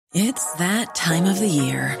It's that time of the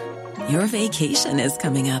year. Your vacation is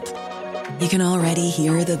coming up. You can already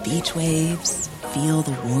hear the beach waves, feel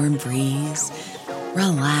the warm breeze,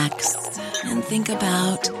 relax, and think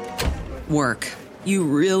about work. You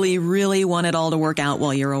really, really want it all to work out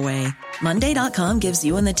while you're away. Monday.com gives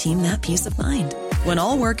you and the team that peace of mind. When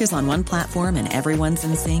all work is on one platform and everyone's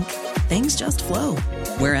in sync, things just flow.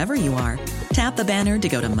 Wherever you are, tap the banner to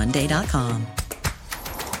go to Monday.com.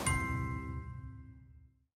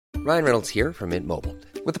 Ryan Reynolds here from Mint Mobile.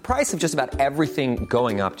 With the price of just about everything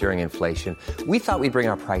going up during inflation, we thought we'd bring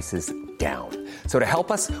our prices down. So to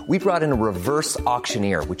help us, we brought in a reverse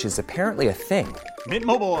auctioneer, which is apparently a thing. Mint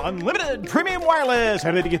Mobile Unlimited Premium Wireless.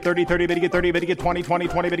 How to get 30, 30, bit to get 30, bit to get 20, 20,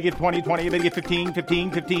 20, bit to get 20, 20, bit to get 15,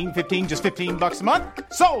 15, 15, 15, just $15 a month?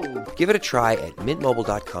 Sold! Give it a try at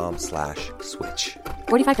mintmobile.com/switch.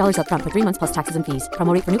 $45 up front for 3 months plus taxes and fees.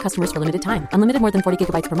 Promo rate for new customers for limited time. Unlimited more than 40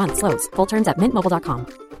 gigabytes per month. Slows full terms at mintmobile.com.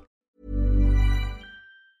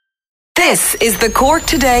 This is the Cork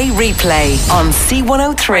Today replay on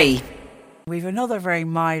C103. We've another very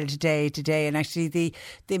mild day today, and actually the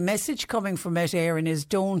message coming from Met Éireann is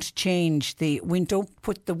don't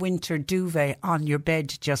put the winter duvet on your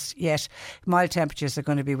bed just yet. Mild temperatures are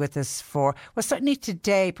going to be with us for, well, certainly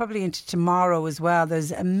today, probably into tomorrow as well.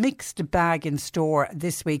 There's a mixed bag in store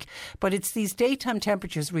this week, but it's these daytime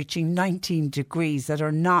temperatures reaching 19 degrees that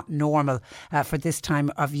are not normal for this time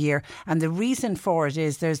of year. And the reason for it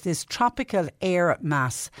is there's this tropical air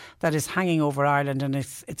mass that is hanging over Ireland, and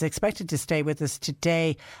it's expected to stay with us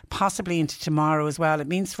today, possibly into tomorrow as well. It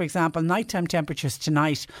means, for example, nighttime temperatures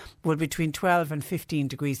tonight will be between 12 and 15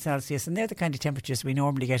 degrees Celsius, and they're the kind of temperatures we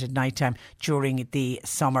normally get at nighttime during the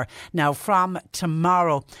summer. Now, from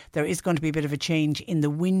tomorrow, there is going to be a bit of a change in the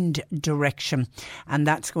wind direction, and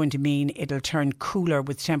that's going to mean it'll turn cooler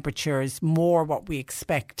with temperatures more what we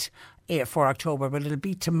expect for October, but it'll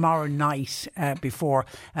be tomorrow night before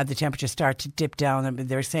the temperatures start to dip down. And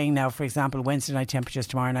they're saying now, for example, Wednesday night temperatures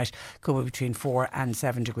tomorrow night could be between 4 and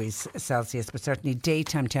 7 degrees Celsius, but certainly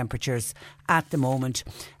daytime temperatures at the moment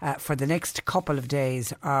for the next couple of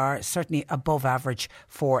days are certainly above average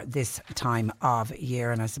for this time of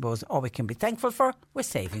year. And I suppose all we can be thankful for, we're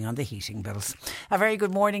saving on the heating bills. A very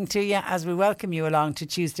good morning to you as we welcome you along to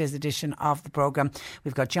Tuesday's edition of the programme.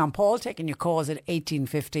 We've got John Paul taking your calls at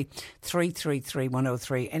 1850 333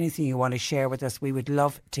 103. Anything you want to share with us, we would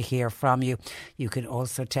love to hear from you. You can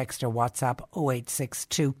also text or WhatsApp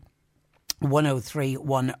 0862 103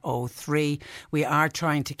 103. We are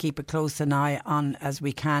trying to keep a close an eye on as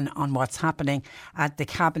we can on what's happening at the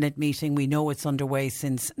cabinet meeting. We know it's underway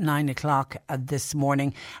since 9 o'clock this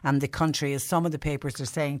morning, and the country, as some of the papers are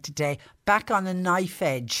saying today, back on a knife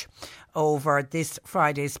edge over this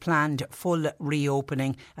Friday's planned full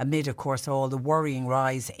reopening amid, of course, all the worrying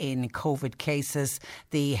rise in COVID cases.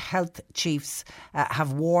 The health chiefs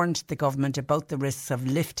have warned the government about the risks of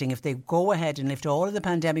lifting. If they go ahead and lift all of the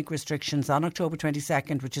pandemic restrictions on October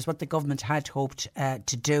 22nd, which is what the government had hoped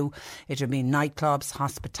to do, it would mean nightclubs,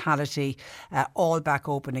 hospitality, all back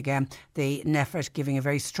open again. The NPHET giving a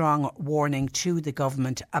very strong warning to the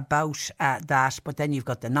government about that. But then you've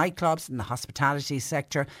got the nightclubs and the hospitality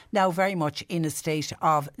sector now very much in a state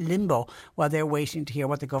of limbo while they're waiting to hear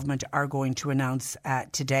what the government are going to announce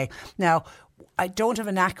today. Now, I don't have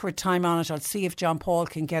an accurate time on it. I'll see if John Paul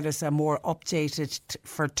can get us a more updated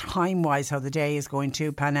for time-wise how the day is going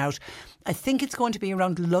to pan out. I think it's going to be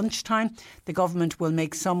around lunchtime. The government will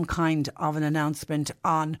make some kind of an announcement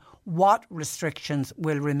on what restrictions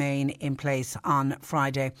will remain in place on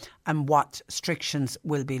Friday and what restrictions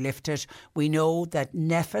will be lifted. We know that the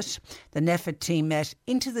NPHET team met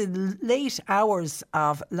into the late hours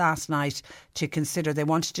of last night to consider. They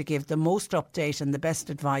wanted to give the most update and the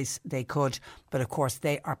best advice they could. But of course,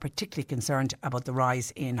 they are particularly concerned about the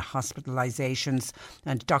rise in hospitalisations.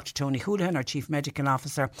 And Dr. Tony Holohan, our Chief Medical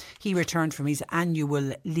Officer, he returned from his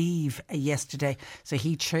annual leave yesterday. So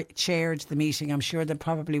he chaired the meeting. I'm sure there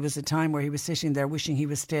probably was a time where he was sitting there wishing he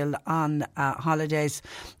was still on holidays.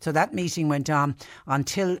 So that meeting went on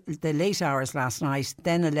until the late hours last night.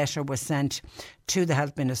 Then a letter was sent to the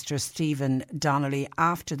Health Minister, Stephen Donnelly,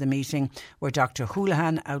 after the meeting, where Dr.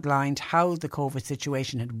 Holohan outlined how the COVID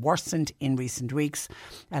situation had worsened in recent weeks.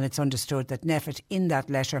 And it's understood that NPHET in that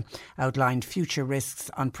letter outlined future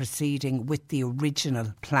risks on proceeding with the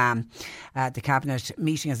original plan. The Cabinet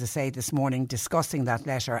meeting, as I say, this morning discussing that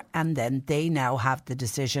letter, and then they now have the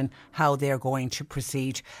decision how they're going to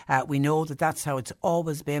proceed. We know that that's how it's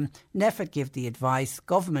always been. NPHET give the advice,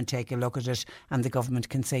 government take a look at it, and the government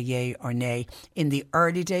can say yay or nay. In the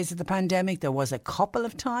early days of the pandemic, there was a couple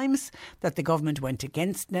of times that the government went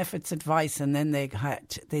against NPHET's advice, and then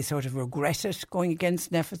they sort of regretted NPHET, going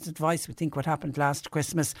against NPHET's advice. We think what happened last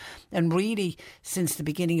Christmas. And really, since the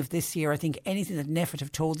beginning of this year, I think anything that NPHET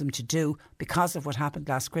have told them to do because of what happened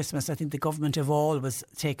last Christmas, I think the government have always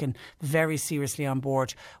taken very seriously on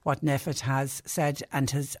board what NPHET has said,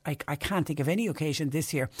 and I can't think of any occasion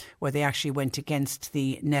this year where they actually went against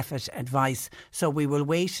the NPHET advice. So we will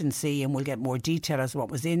wait and see, and we'll get more detail as to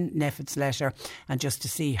what was in NPHET's letter, and just to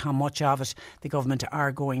see how much of it the government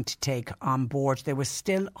are going to take on board. There were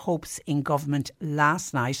still hopes in government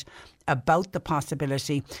last night about the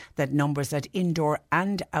possibility that numbers at indoor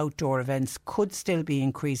and outdoor events could still be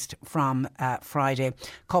increased from Friday,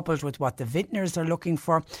 coupled with what the vintners are looking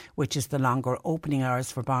for, which is the longer opening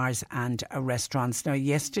hours for bars and restaurants. Now,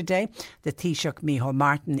 yesterday, the Taoiseach Micheál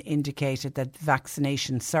Martin indicated that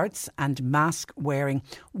vaccination certs and mask wearing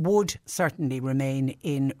would certainly remain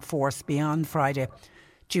in force beyond Friday,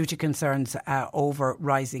 due to concerns over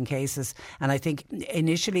rising cases. And I think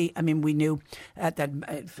initially, we knew that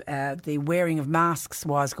the wearing of masks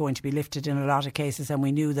was going to be lifted in a lot of cases, and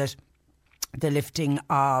we knew that the lifting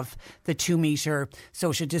of the 2 metre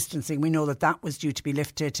social distancing, we know that was due to be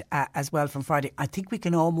lifted as well from Friday. I think we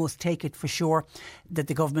can almost take it for sure that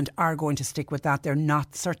the government are going to stick with that. They're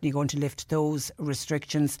not certainly going to lift those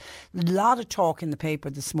restrictions. A lot of talk in the paper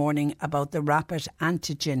this morning about the rapid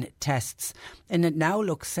antigen tests, and it now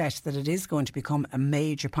looks set that it is going to become a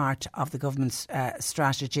major part of the government's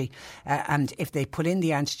strategy. And if they put in the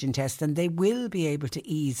antigen test, then they will be able to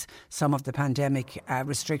ease some of the pandemic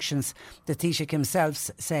restrictions. The Taoiseach himself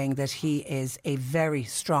saying that he is a very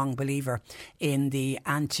strong believer in the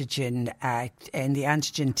antigen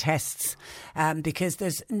tests, because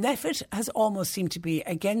NPHET has almost seemed to be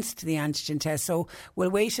against the antigen test. So we'll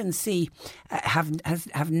wait and see. Have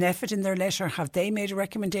NPHET in their letter, have they made a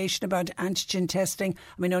recommendation about antigen testing?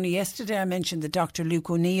 Only yesterday I mentioned that Dr. Luke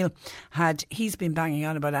O'Neill he's been banging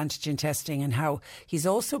on about antigen testing, and how he's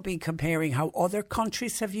also been comparing how other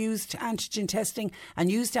countries have used antigen testing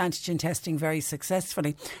and used antigen testing very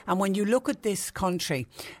successfully. And when you look at this country,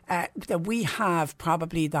 that we have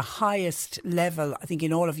probably the highest level, I think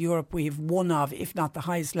in all of Europe we have one of, if not the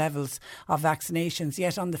highest levels of vaccinations.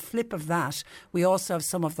 Yet on the flip of that, we also have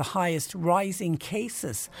some of the highest rising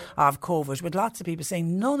cases of COVID, with lots of people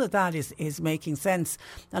saying none of that is making sense.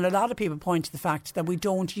 And a lot of people point to the fact that we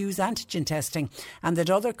don't use antigen testing, and that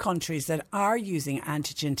other countries that are using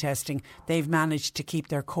antigen testing, they've managed to keep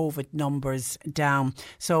their COVID numbers down.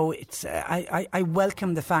 So it's I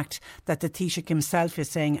welcome the fact that the Taoiseach himself is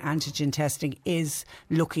saying antigen testing is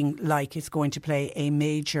looking like it's going to play a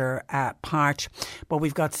major part. But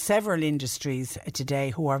we've got several industries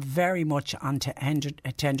today who are very much on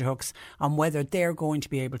tenterhooks on whether they're going to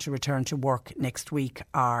be able to return to work next week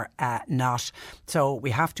or not. So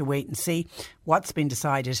we have to wait and see what's been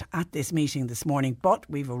decided at this meeting this morning. But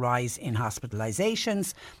we've a rise in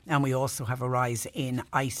hospitalisations, and we also have a rise in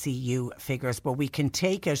ICU figures. But we can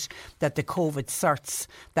take it that the COVID certs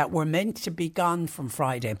that were meant to be gone from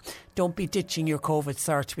Friday, don't be ditching your COVID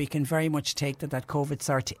cert. We can very much take that COVID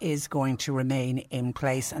cert is going to remain in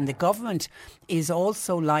place. And the government is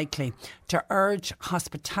also likely to urge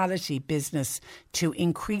hospitality business to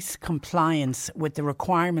increase compliance with the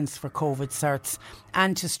requirements for COVID certs,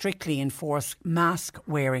 and to strictly enforce mask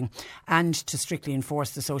wearing, and to strictly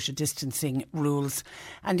enforce the social distancing rules.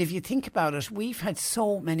 And if you think about it, we've had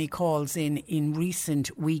so many calls in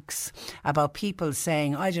recent weeks about people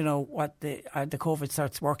saying, I don't know what the COVID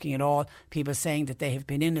cert's working at all. People saying that they have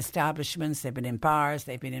been in establishments, they've been in bars,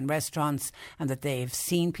 they've been in restaurants, and that they've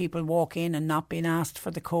seen people walk in and not been asked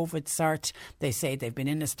for the COVID cert. They say they've been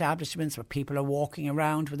in establishments where people are walking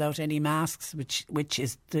around without any masks, which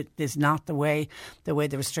is not the way the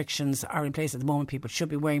restrictions are in place at the moment. People should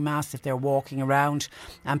be wearing masks if they're walking around.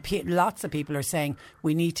 And lots of people are saying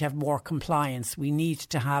we need to have more compliance. We need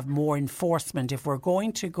to have more enforcement. If we're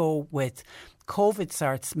going to go with COVID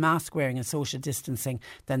certs, mask wearing and social distancing,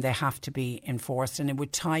 then they have to be enforced. And it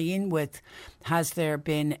would tie in with, has there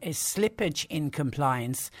been a slippage in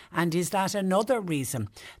compliance? And is that another reason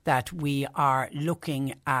that we are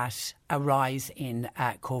looking at a rise in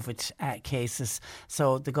COVID cases?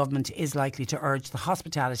 So the government is likely to urge the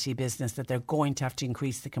hospitality business that they're going to have to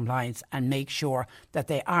increase the compliance and make sure that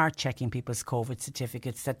they are checking people's COVID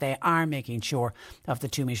certificates, that they are making sure of the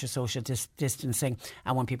 2 metre social distancing.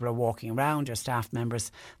 And when people are walking around, or staff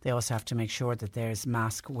members, they also have to make sure that there's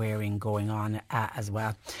mask wearing going on as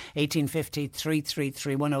well. 1850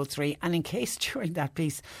 333 103. And in case during that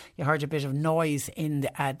piece you heard a bit of noise in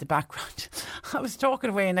the background, I was talking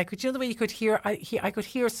away, and the way you could hear, I could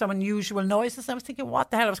hear some unusual noises. I was thinking, what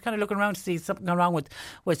the hell? I was kind of looking around to see something going wrong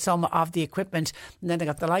with some of the equipment, and then I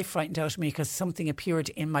got the life frightened out of me because something appeared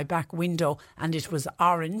in my back window, and it was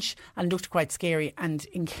orange and looked quite scary. And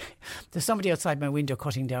there's somebody outside my window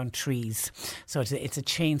cutting down trees, so it's a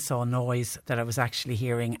chainsaw noise that I was actually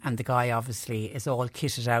hearing. And the guy obviously is all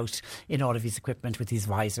kitted out in all of his equipment with his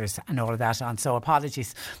visors and all of that on. So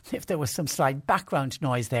apologies if there was some slight background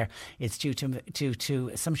noise there. It's due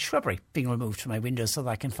to some shrubbery being removed from my window so that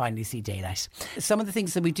I can finally see daylight. Some of the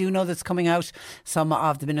things that we do know that's coming out, some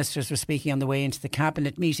of the ministers were speaking on the way into the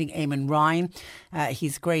cabinet meeting. Eamon Ryan,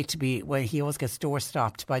 he's great to be, well, he always gets door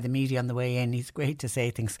stopped by the media on the way in. He's great to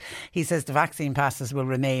say things. He says the vaccine passes will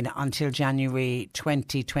remain until January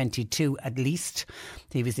 2022 at least.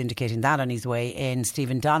 He was indicating that on his way in.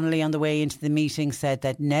 Stephen Donnelly on the way into the meeting said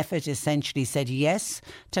that NPHET essentially said yes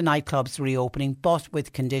to nightclubs reopening, but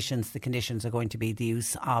with conditions. The conditions are going to be the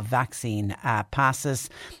use of vaccine passes.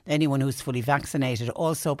 Anyone who's fully vaccinated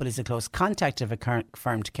also but is a close contact of a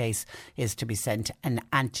confirmed case is to be sent an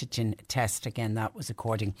antigen test. Again, that was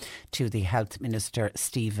according to the Health Minister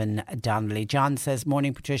Stephen Donnelly. John says,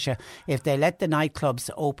 morning Patricia, if they let the nightclubs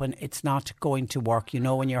open, it's not going to work. You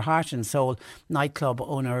know, in your heart and soul, nightclub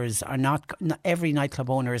owners are not, every nightclub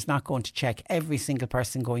owner is not going to check every single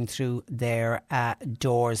person going through their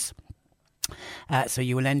doors. So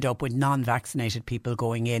you will end up with non-vaccinated people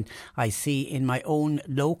going in. I see in my own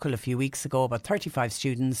local a few weeks ago about 35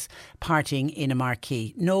 students partying in a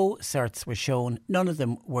marquee. No certs were shown. None of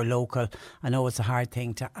them were local. I know it's a hard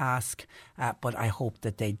thing to ask, but I hope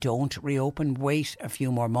that they don't reopen. Wait a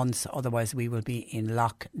few more months, otherwise we will be in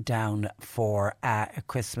lockdown for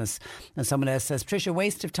Christmas. And someone else says, Patricia,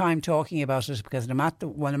 waste of time talking about it because no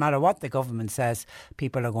matter what the government says,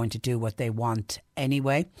 people are going to do what they want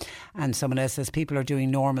anyway. And someone else says people are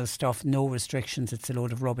doing normal stuff, no restrictions. It's a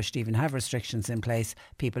load of rubbish to even have restrictions in place.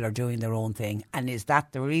 People are doing their own thing. And is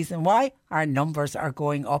that the reason why our numbers are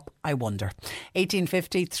going up? I wonder.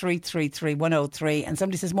 1850 333 103. And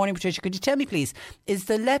somebody says, morning Patricia, could you tell me please, is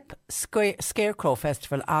the LEP Scarecrow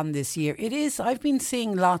Festival on this year? It is. I've been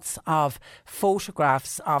seeing lots of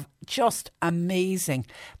photographs of just amazing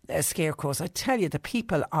scarecrows. I tell you, the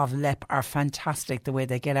people of LEP are fantastic, the way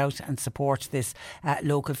they get out and support this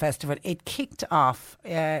local festival. It kicked off,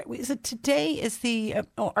 is it today is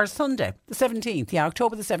or Sunday, the 17th,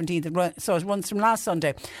 October the 17th. So it runs from last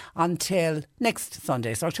Sunday until next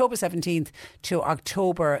Sunday. So October 17th to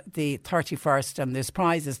October the 31st. And there's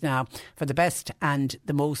prizes now for the best and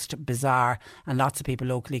the most bizarre, and lots of people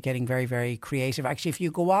locally getting very, very creative. Actually, if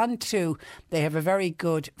you go on to, they have a very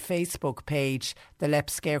good Facebook page, the LEP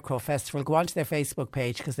Scarecrow Festival. Go on to their Facebook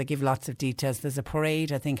page because they give lots of details. There's a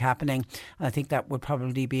parade, I think, happening. And I think that would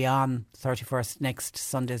probably be on 31st next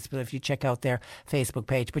Sundays, but if you check out their Facebook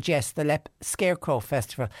page. But yes, the LEP Scarecrow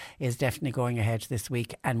Festival is definitely going ahead this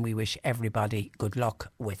week, and we wish everybody good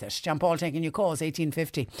luck with it. John Paul taking your calls,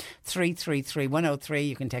 1850 333 103.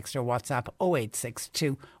 You can text or WhatsApp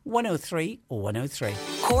 0862 103 103.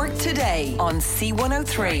 Cork Today on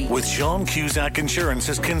C103. With Sean Cusack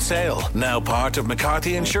Insurance's Kinsale, now part of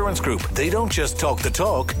McCarthy Insurance Group. They don't just talk the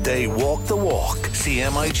talk, they walk the walk.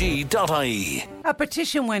 CMIG.ie. A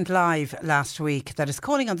petition went live last week that is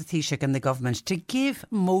calling on the Taoiseach and the government to give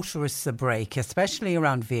motorists a break, especially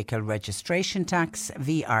around vehicle registration tax,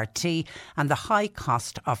 VRT, and the high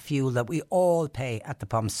cost of fuel that we all pay at the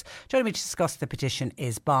pumps. Joining me to discuss the petition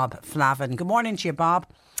is Bob Flavin. Good morning to you, Bob.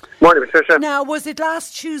 Morning, Patricia. Now, was it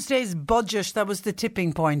last Tuesday's budget that was the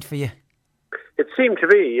tipping point for you? It seemed to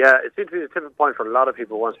be, yeah. It seemed to be the tipping point for a lot of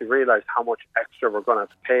people once we realised how much extra we're going to have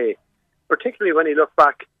to pay, particularly when you look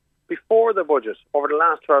back before the budget. Over the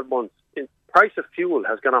last 12 months, the price of fuel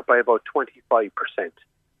has gone up by about 25%.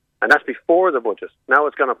 And that's before the budget. Now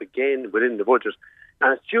it's gone up again within the budget.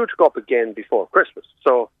 And it's due to go up again before Christmas.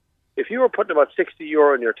 So if you were putting about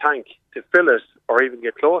 €60 in your tank to fill it, or even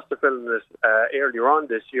get close to filling this earlier on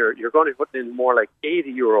this year, you're going to be putting in more like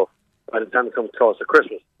 €80 by the time it comes close to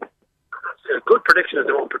Christmas. So a good prediction at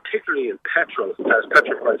the moment, particularly in petrol, as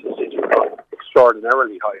petrol prices seem to be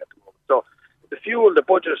extraordinarily high at the moment. So the fuel, the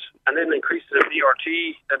budget, and then increases in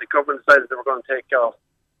VRT, then the government decided they were going to take off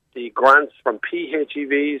the grants from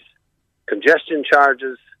PHEVs, congestion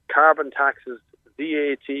charges, carbon taxes,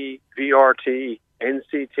 VAT, VRT,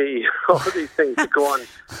 NCT, all these things that go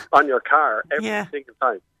on your car every single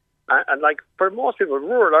time. And like for most people,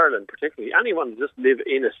 rural Ireland particularly, anyone who just live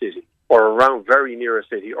in a city or around very near a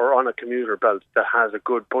city or on a commuter belt that has a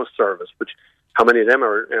good bus service, which how many of them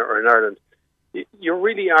are in Ireland, you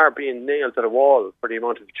really are being nailed to the wall for the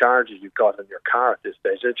amount of charges you've got in your car at this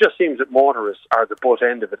stage. It just seems that motorists are the butt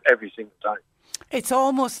end of it every single time. It's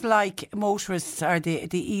almost like motorists are the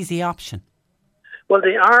easy option. Well,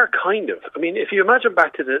 they are kind of. I mean, if you imagine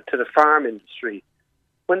back to the farm industry,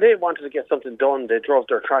 when they wanted to get something done, they drove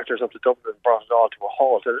their tractors up to Dublin and brought it all to a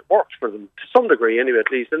halt, and it worked for them to some degree anyway,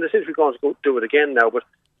 at least. And they seem to be going to go do it again now. But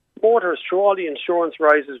motorists, through all the insurance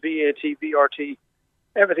rises, VAT, VRT,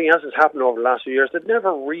 everything else has happened over the last few years. They've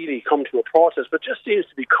never really come to a protest, but just seems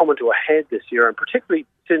to be coming to a head this year. And particularly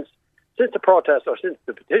since the protest, or since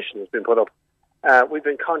the petition has been put up, we've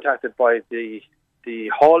been contacted by the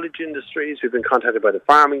haulage industries, we've been contacted by the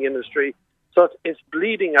farming industry. So it's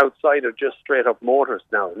bleeding outside of just straight up motorists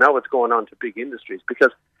now. Now it's going on to big industries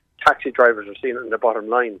because taxi drivers are seeing it in the bottom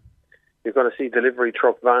line. You're going to see delivery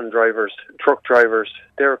truck, van drivers, truck drivers,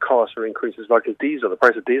 their costs are increasing. Like diesel, the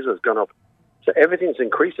price of diesel has gone up. So everything's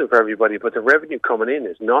increasing for everybody, but the revenue coming in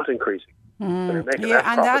is not increasing. So they're making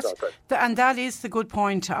less profit and that is the good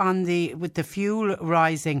point with the fuel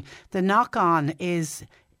rising. The knock-on is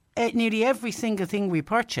nearly every single thing we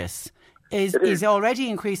purchase is already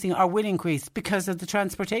increasing or will increase because of the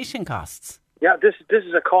transportation costs. Yeah, this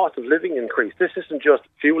is a cost of living increase. This isn't just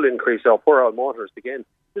fuel increase or poor old motorists again.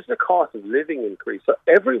 This is a cost of living increase. So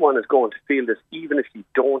everyone is going to feel this, even if you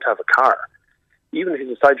don't have a car. Even if you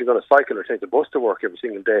decide you're going to cycle or take the bus to work every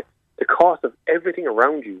single day, the cost of everything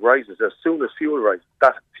around you rises as soon as fuel rises.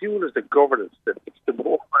 That fuel is the governance, it's the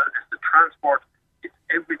mobile, it's the transport, it's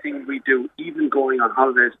everything we do, even going on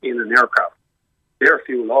holidays in an aircraft. Their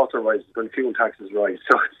fuel also rises when fuel taxes rise.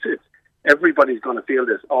 So it's everybody's going to feel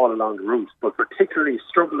this all along the route, but particularly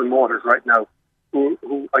struggling motors right now, who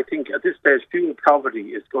I think at this stage fuel poverty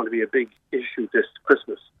is going to be a big issue this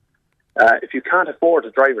Christmas. If you can't afford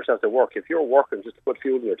to drive yourself to work, if you're working just to put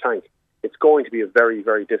fuel in your tank, it's going to be a very,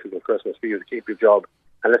 very difficult Christmas for you to keep your job.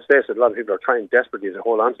 And let's face it, a lot of people are trying desperately to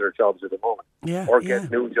hold on to their jobs at the moment, or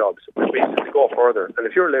get new jobs, which means to go further. And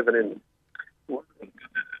if you're living in,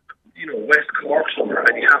 West Cork somewhere,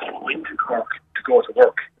 and you have to go into Cork to go to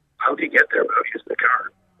work, how do you get there without using the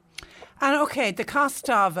car? And okay, the cost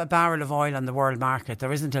of a barrel of oil on the world market,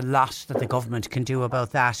 there isn't a lot that the government can do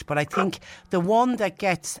about that. But I think the one that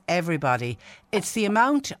gets everybody, it's the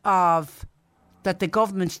amount of that the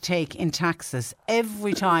government take in taxes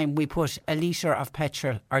every time we put a litre of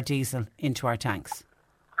petrol or diesel into our tanks.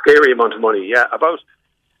 Scary amount of money, yeah.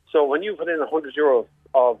 So when you put in €100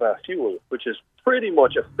 of fuel, which is pretty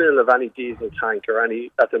much a fill of any diesel tank or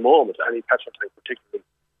at the moment, any petrol tank particularly,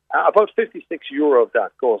 about €56 of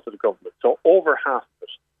that goes to the government. So over half of it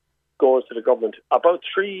goes to the government. About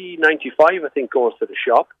 $3.95, I think, goes to the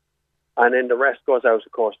shop. And then the rest goes out,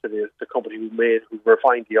 of course, to the company who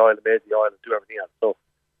refined the oil and made the oil and do everything else. So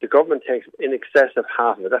the government takes in excess of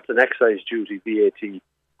half of it. That's an excise duty, VAT,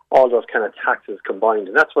 all those kind of taxes combined.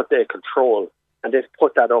 And that's what they control. And they've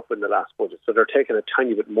put that up in the last budget. So they're taking a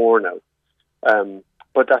tiny bit more now.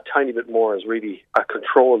 But that tiny bit more is really a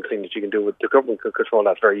controlled thing that you can do. The government can control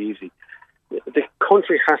that very easy. The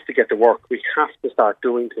country has to get to work. We have to start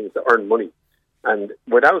doing things to earn money. And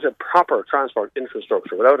without a proper transport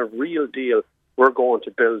infrastructure, without a real deal, we're going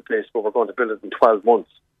to build this, but we're going to build it in 12 months.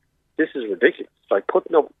 This is ridiculous. Like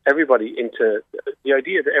putting up everybody into the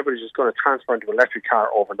idea that everybody's just going to transfer into an electric car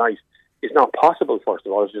overnight is not possible, first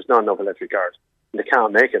of all. There's just not enough electric cars. And they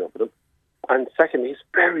can't make enough of them. And secondly, it's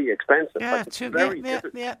very expensive. Yeah,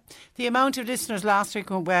 The amount of listeners last week,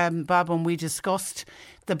 Bob, when we discussed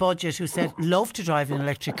the budget, who said love to drive an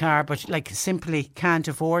electric car, but simply can't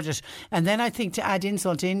afford it. And then I think to add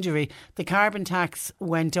insult to injury, the carbon tax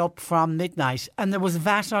went up from midnight, and there was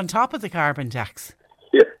VAT on top of the carbon tax.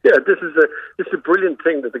 Yeah. This is a brilliant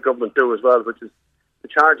thing that the government do as well, which is to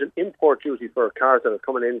charge an import duty for cars that are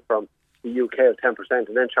coming in from the UK of 10%,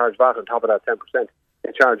 and then charge VAT on top of that 10%.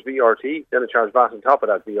 They charge VRT, then they charge VAT on top of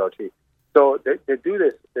that VRT. So they do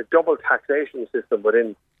this, the double taxation system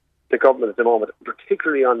within the government at the moment,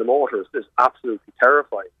 particularly on the motors, is absolutely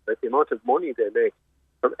terrifying. Like the amount of money they make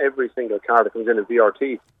from every single car that comes in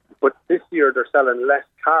VRT. But this year they're selling less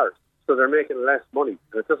cars, so they're making less money.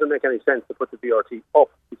 And it doesn't make any sense to put the VRT up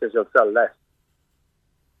because you'll sell less.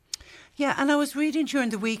 Yeah, and I was reading during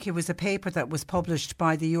the week, it was a paper that was published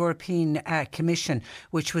by the European Commission,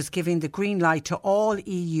 which was giving the green light to all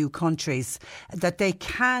EU countries that they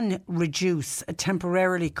can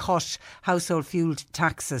temporarily cut household fuel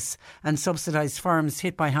taxes and subsidise firms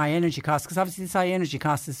hit by high energy costs, because obviously this high energy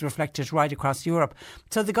cost is reflected right across Europe.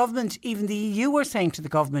 So the government, even the EU, were saying to the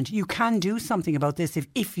government, you can do something about this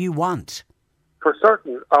if you want. for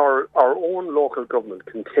certain, our own local government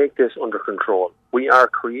can take this under control. We are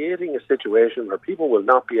creating a situation where people will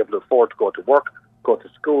not be able to afford to go to work, go to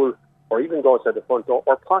school, or even go outside the front door,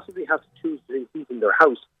 or possibly have to choose to heat in their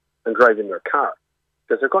house and drive in their car,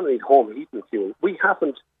 because they're going to need home heating fuel.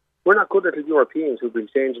 We're not good little Europeans who've been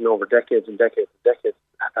changing over decades and decades and decades,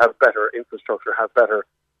 have better infrastructure, have better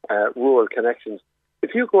rural connections.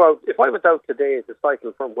 If I went out today to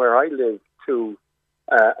cycle from where I live to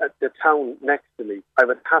the town next to me, I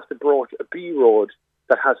would have to broach a B road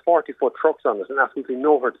that has 40-foot trucks on it and absolutely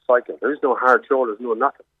nowhere to cycle. There is no hard shoulders, no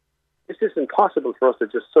nothing. It's just impossible for us to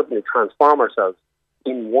just suddenly transform ourselves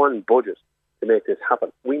in one budget to make this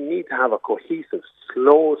happen. We need to have a cohesive,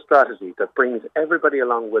 slow strategy that brings everybody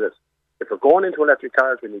along with us. If we're going into electric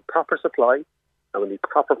cars, we need proper supply and we need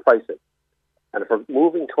proper pricing. And if we're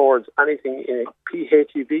moving towards anything in a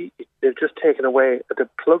PHEV, they've just taken away the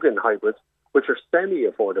plug-in hybrids, which are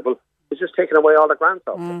semi-affordable. It's just taken away all the grants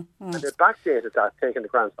off them. And they've backdated that, taking the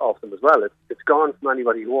grants off them as well. It's gone from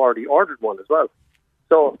anybody who already ordered one as well.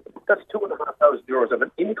 So that's €2,500 of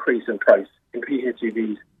an increase in price in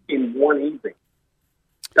PHEVs in one evening.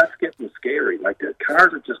 That's getting scary. Like, the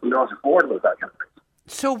cars are just not affordable at that kind of price.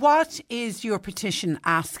 So what is your petition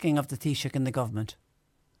asking of the Taoiseach and the government?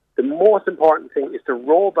 The most important thing is to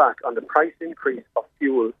roll back on the price increase of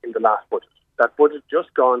fuel in the last budget. That budget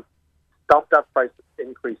just gone. Stop that price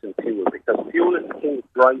increase in fuel, because fuel is the thing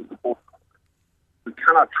that drives the whole country. We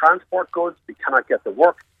cannot transport goods. We cannot get to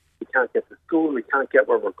work. We can't get to school. We can't get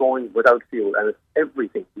where we're going without fuel. And it's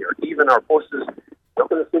everything here. Even our buses.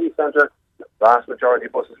 Look at the city centre. The vast majority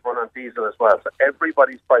of buses run on diesel as well. So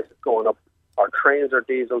everybody's price is going up. Our trains are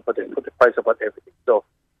diesel, but they put the price up on everything. So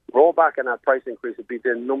roll back on that price increase would be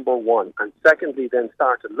the number one. And secondly, then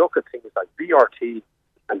start to look at things like VRT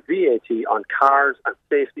and VAT on cars and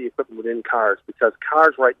safety equipment within cars, because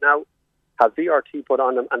cars right now have VRT put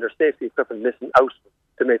on them and their safety equipment missing out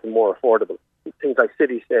to make them more affordable. Things like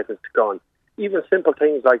City Safe is gone. Even simple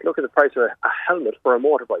things like, look at the price of a helmet for a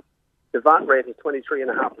motorbike. The VAT rate is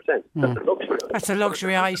 23.5%. That's a luxury. That's a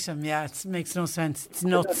luxury item, yeah. It makes no sense. It's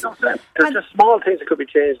nuts. There's just small things that could be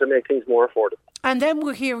changed to make things more affordable. And then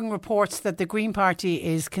we're hearing reports that the Green Party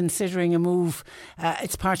is considering a move.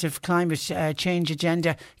 It's part of climate change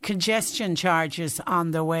agenda. Congestion charges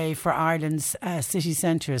on the way for Ireland's city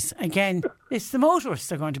centres. Again, it's the motorists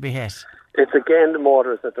that are going to be hit. It's again the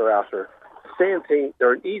motorists that they're after. Same thing.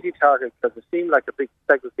 They're an easy target because they seem like a big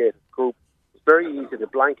segregated group. It's very easy to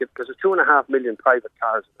blanket, because there's 2.5 million private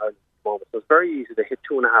cars in Ireland at the moment. So it's very easy to hit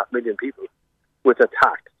 2.5 million people with a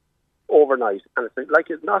tax overnight. And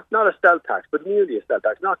it's not a stealth tax, but nearly a stealth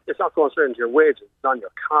tax. It's not going straight into your wages. It's on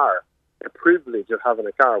your car. The privilege of having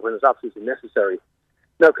a car when it's absolutely necessary.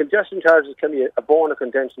 Now, congestion charges can be a bone of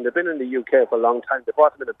contention. They've been in the UK for a long time. They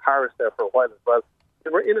brought them in Paris there for a while as well.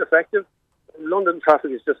 They were ineffective. London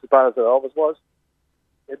traffic is just as bad as it always was.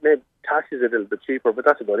 It made taxis a little bit cheaper, but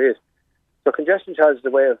that's about it. So congestion charge is a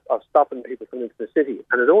way of stopping people coming into the city,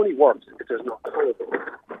 and it only works if there's no alternative.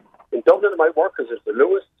 In Dublin it might work because there's the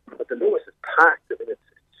Lewis, but the Lewis is packed. I mean, it's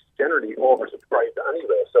generally oversubscribed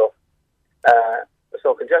anyway.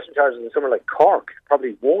 So congestion charges in somewhere like Cork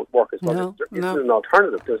probably won't work as well. It's an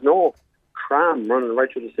alternative. There's no tram running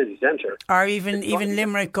right through the city centre, or even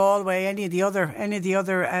Limerick, Galway, any of the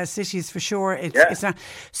other cities for sure. It's not.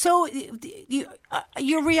 So,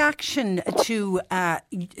 your reaction to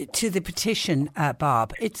the petition,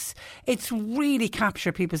 Bob? It's really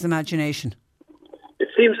captured people's imagination. It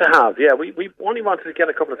seems to have. Yeah, we only wanted to get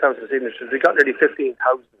a couple of thousand signatures. We got nearly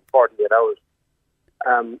 15,000 in 48 hours.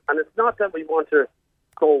 And it's not that we want to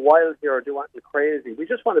go wild here or do anything crazy. We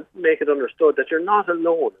just want to make it understood that you're not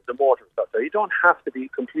alone as a motorist out there. You don't have to be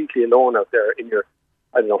completely alone out there in your,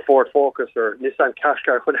 Ford Focus or Nissan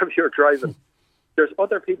Qashqai, whatever you're driving. There's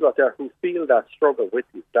other people out there who feel that struggle with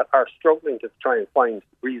you, that are struggling to try and find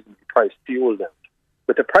reasonably priced fuel now.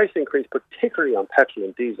 With the price increase, particularly on petrol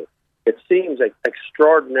and diesel, it seems like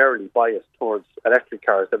extraordinarily biased towards electric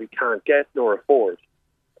cars that we can't get nor afford.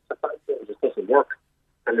 The fact that it just doesn't work.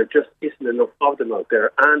 And there just isn't enough of them out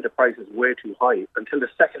there, and the price is way too high until the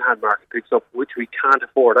second-hand market picks up, which we can't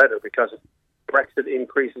afford either because of Brexit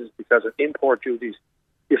increases, because of import duties.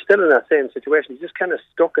 You're still in that same situation. You're just kind of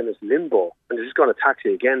stuck in this limbo, and they're just going to tax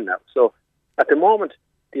you again now. So at the moment,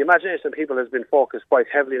 the imagination of people has been focused quite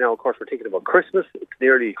heavily now. Of course, we're thinking about Christmas. It's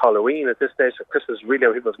nearly Halloween at this stage, so Christmas is really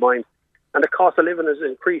on people's minds. And the cost of living has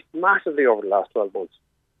increased massively over the last 12 months.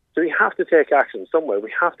 So we have to take action somewhere.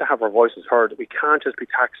 We have to have our voices heard. We can't just be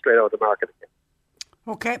taxed straight out of the market again.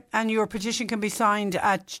 Okay, and your petition can be signed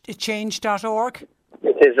at change.org?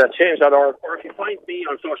 It is change.org, or if you find me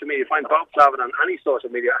on social media, find Bob Flavin on any social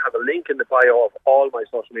media. I have a link in the bio of all my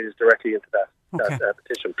social medias directly into that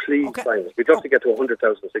petition. Please sign it. We'd love to get to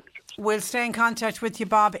 100,000 signatures. We'll stay in contact with you,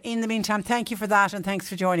 Bob. In the meantime, thank you for that, and thanks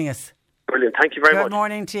for joining us. Brilliant. Thank you very much. Good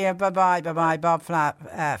morning to you. Bye-bye. Bye-bye. Bob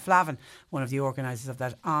Flavin, one of the organisers of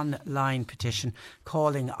that online petition,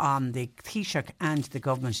 calling on the Taoiseach and the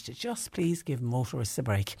government to just please give motorists a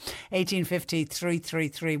break. 1850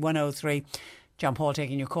 333 103. John Paul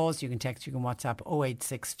taking your calls. You can text, you can WhatsApp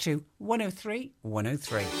 0862 103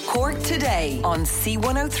 103. Cork Today on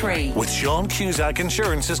C103. With Sean Cusack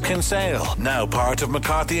Insurance's Kinsale, now part of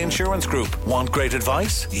McCarthy Insurance Group. Want great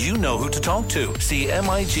advice? You know who to talk to.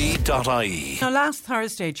 CMIG.ie. Now, last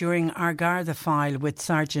Thursday, during our Garda file with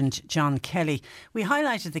Sergeant John Kelly, we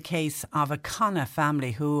highlighted the case of a Connacht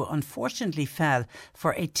family who unfortunately fell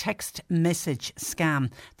for a text message scam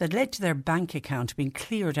that led to their bank account being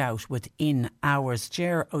cleared out within hours.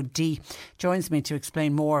 Ger O'D joins me to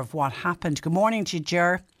explain more of what happened. Good morning to you,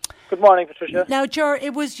 Ger. Good morning, Patricia. Now, Ger,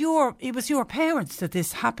 it was your parents that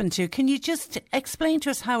this happened to. Can you just explain to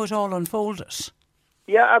us how it all unfolded?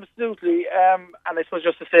 Yeah, absolutely. And I suppose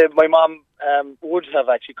just to say, my mum would have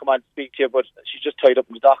actually come on to speak to you, but she's just tied up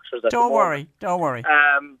with doctors at the moment. Don't worry.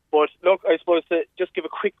 But look, I suppose to just give a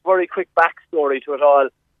very quick backstory to it all.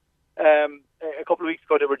 A couple of weeks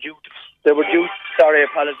ago, they were due to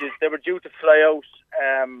fly out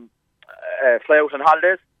on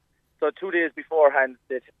holidays. So 2 days beforehand,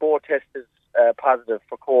 they both tested positive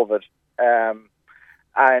for COVID,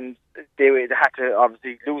 and they had to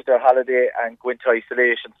obviously lose their holiday and go into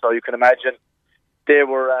isolation. So you can imagine they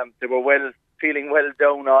were feeling well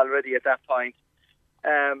down already at that point.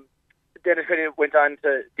 Then it kind of went on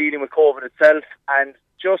to dealing with COVID itself, and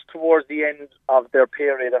just towards the end of their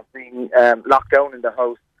period of being locked down in the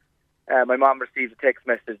house, my mum received a text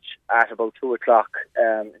message at about 2 o'clock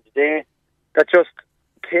in the day that just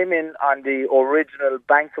came in on the original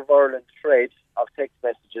Bank of Ireland thread of text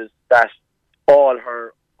messages that all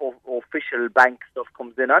her official bank stuff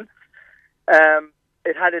comes in on.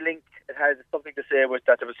 It had a link, it had something to say with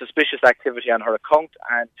that there was suspicious activity on her account,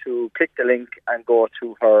 and to click the link and go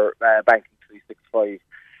to her Banking 365.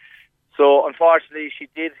 So, unfortunately, she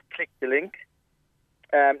did click the link.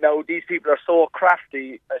 Now, these people are so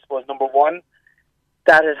crafty, I suppose, number one,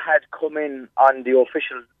 that it had come in on the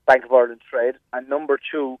official Bank of Ireland thread, and number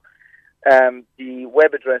two, the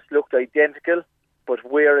web address looked identical, but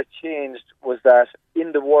where it changed was that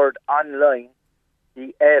in the word online,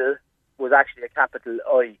 the L was actually a capital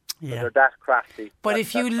I. Yeah. So they're that crafty. But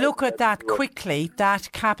if you look at that quickly,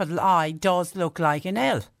 that capital I does look like an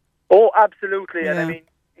L. Oh, absolutely. Yeah. And I mean,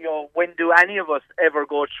 when do any of us ever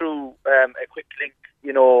go through a quick link,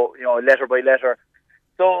 letter by letter?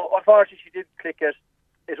 So, unfortunately, she did click it.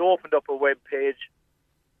 It opened up a web page.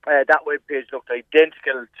 That web page looked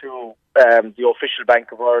identical to the official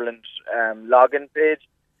Bank of Ireland login page.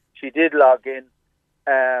 She did log in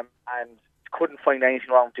and couldn't find anything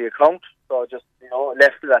wrong with the account, so just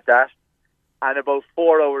left it at that. And about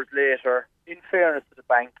 4 hours later, in fairness to the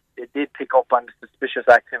bank, they did pick up on the suspicious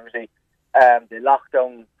activity. They locked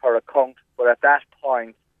down her account, but at that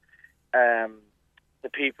point, the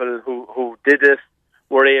people who did it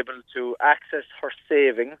were able to access her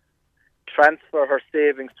savings, transfer her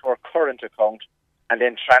savings to her current account, and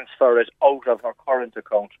then transfer it out of her current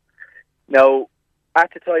account. Now,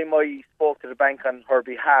 at the time, I spoke to the bank on her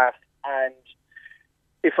behalf, and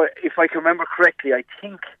if I can remember correctly, I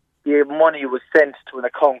think the money was sent to an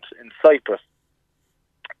account in Cyprus.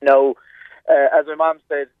 Now, as my mum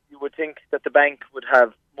said, you would think that the bank would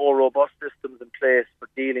have more robust systems in place for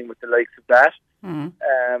dealing with the likes of that. Mm-hmm.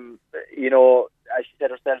 As she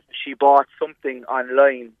said herself, if she bought something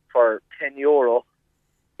online for €10,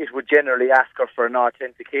 it would generally ask her for an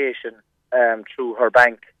authentication through her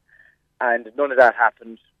bank. And none of that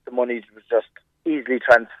happened. The money was just easily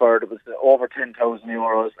transferred. It was over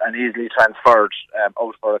 €10,000 and easily transferred out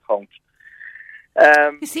of her account.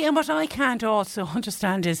 You see, and what I can't also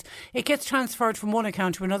understand is it gets transferred from one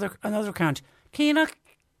account to another account. Can you not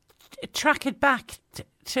track it back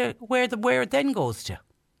to where it then goes to?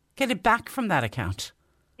 Get it back from that account?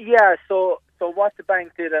 Yeah, so what the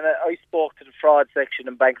bank did, and I spoke to the fraud section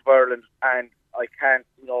in Bank of Ireland, and I can't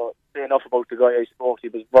say enough about the guy I spoke to.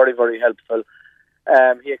 He was very, very helpful.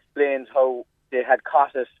 He explained how they had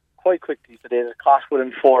caught it quite quickly. So they had caught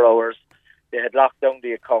within 4 hours. They had locked down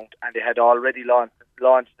the account, and they had already launched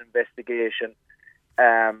an investigation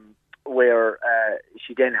where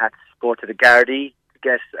she then had to go to the Gardaí to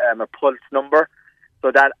get a pulse number.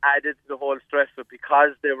 So that added to the whole stress. But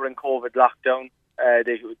because they were in COVID lockdown,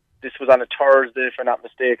 this was on a Thursday, if I'm not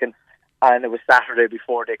mistaken, and it was Saturday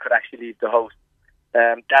before they could actually leave the house.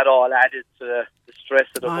 That all added to the stress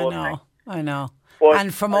of the whole thing. I know. But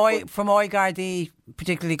and from my Gardaí,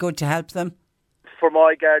 particularly good to help them? For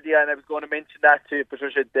my Gardaí, and I was going to mention that to you,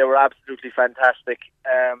 Patricia, they were absolutely fantastic.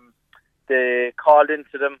 They called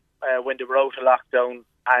into them when they were out of lockdown,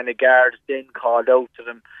 and a guard then called out to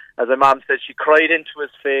them. As my mum said, she cried into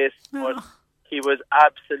his face, but he was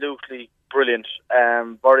absolutely brilliant,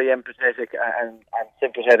 very empathetic and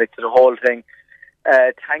sympathetic to the whole thing.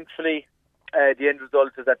 Thankfully, the end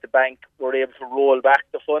result is that the bank were able to roll back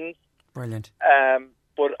the funds. Brilliant.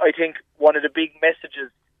 But I think one of the big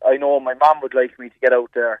messages I know my mum would like me to get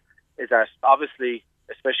out there is that obviously,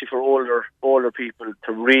 especially for older people,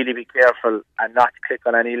 to really be careful and not click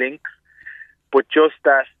on any links. But just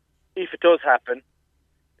that if it does happen,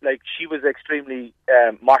 like, she was extremely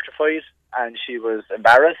mortified and she was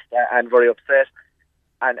embarrassed and very upset.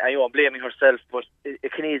 And I know I'm blaming herself, but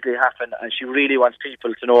it can easily happen. And she really wants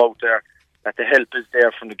people to know out there that the help is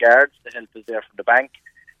there from the guards, the help is there from the bank,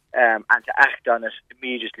 and to act on it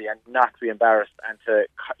immediately and not be embarrassed, and to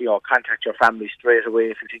contact your family straight away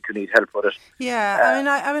if you think you need help with it. Yeah,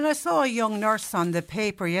 I saw a young nurse on the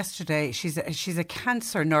paper yesterday. She's a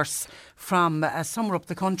cancer nurse from somewhere up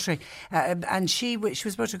the country, and she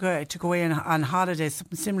was about to go away on holidays,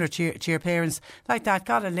 something similar to your parents, like that.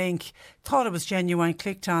 Got a link, thought it was genuine,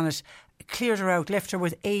 clicked on it, cleared her out, left her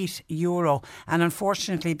with €8, and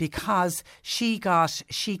unfortunately, because she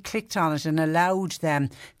clicked on it and allowed them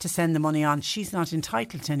to send the money on, she's not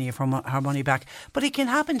entitled to any of her money back. But it can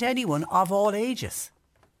happen to anyone of all ages.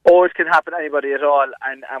 Oh, it can happen to anybody at all.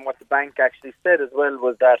 And what the bank actually said as well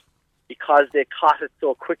was that because they caught it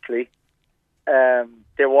so quickly,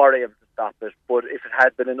 they were able to stop it. But if it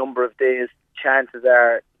had been a number of days, chances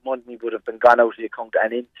are money would have been gone out of the account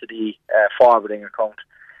and into the forwarding account.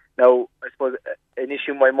 Now, I suppose an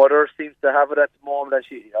issue my mother seems to have it at the moment,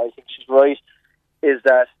 and I think she's right, is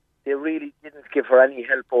that they really didn't give her any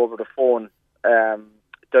help over the phone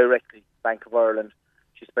directly, Bank of Ireland.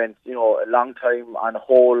 She spent, a long time on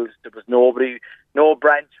hold. There was no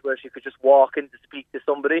branch where she could just walk in to speak to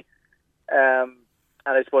somebody. And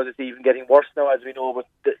I suppose it's even getting worse now, as we know, with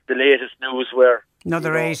the latest news where...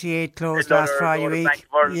 Another 88 closed last Friday week. Bank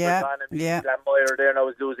of Ireland was on, and Glanmire there now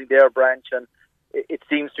is losing their branch, and it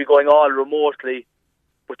seems to be going all remotely,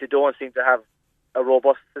 but they don't seem to have a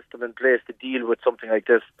robust system in place to deal with something like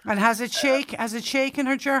this. And has it shaken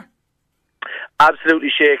her, Ger? Absolutely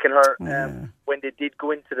shaken her. When they did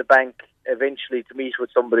go into the bank eventually to meet with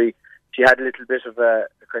somebody, she had a little bit of a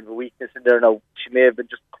kind of a weakness in there. Now, she may have been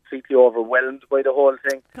just completely overwhelmed by the whole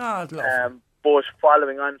thing. God love her. But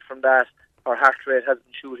following on from that, her heart rate has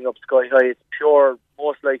been shooting up sky high. It's pure,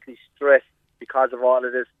 most likely stress because of all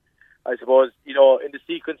of this. I suppose, in the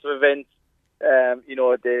sequence of events,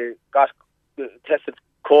 they got tested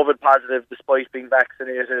COVID positive despite being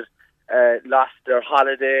vaccinated, lost their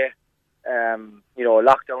holiday,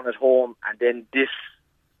 lockdown at home, and then this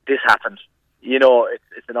happened.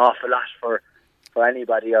 It's an awful lot for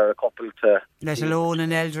anybody or a couple to... Let alone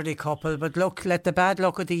an elderly couple. But look, let the bad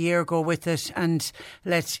luck of the year go with it, and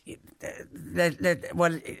let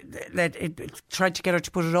try to get her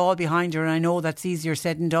to put it all behind her. And I know that's easier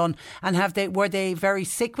said than done. And were they very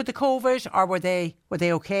sick with the COVID, or were they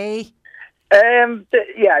okay? They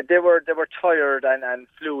were tired and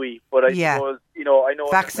fluey, but I suppose I know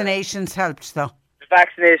vaccinations helped though.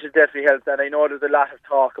 Vaccinations definitely helped, and I know there's a lot of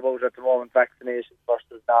talk about at the moment vaccinations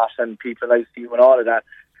versus not, and people I see and all of that.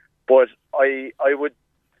 But I would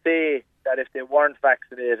say that if they weren't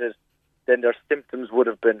vaccinated, then their symptoms would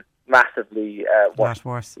have been massively worse.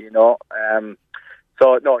 So no,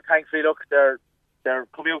 thankfully, look, they're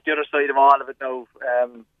coming out the other side of all of it now.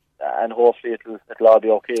 And hopefully it'll all be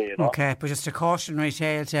okay. Okay, but just a cautionary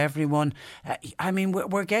tale to everyone.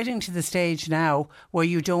 We're getting to the stage now where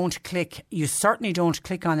you certainly don't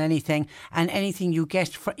click on anything, and anything you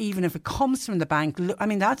get, even if it comes from the bank.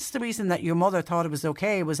 That's the reason that your mother thought it was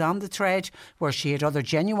okay. It was on the thread where she had other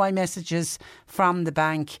genuine messages from the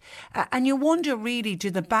bank. And you wonder, really,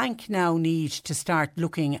 do the bank now need to start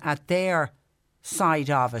looking at their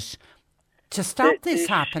side of it to stop this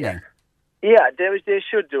happening? Yeah, they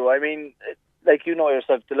should do. Like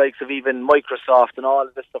yourself, the likes of even Microsoft and all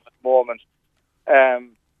of this stuff at the moment,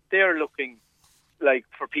 they're looking like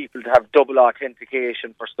for people to have double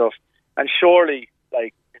authentication for stuff. And surely,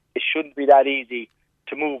 like, it shouldn't be that easy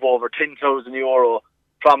to move over €10,000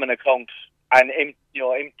 from an account and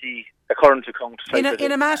empty a current account.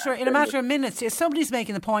 In a matter of minutes. Somebody's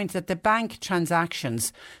making the point that the bank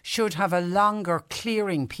transactions should have a longer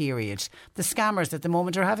clearing period. The scammers at the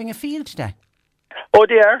moment are having a field day. Oh,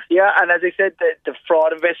 they are, yeah. And as I said, the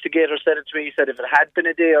fraud investigator said it to me. He said if it had been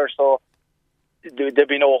a day or so, there'd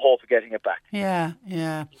be no hope of getting it back. Yeah.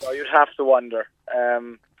 So you'd have to wonder.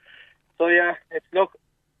 So yeah,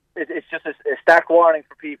 it's just a stark warning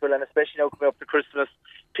for people, and especially now coming up to Christmas,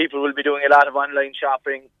 people will be doing a lot of online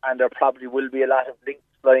shopping, and there probably will be a lot of links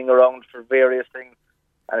flying around for various things.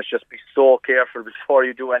 And it's just be so careful before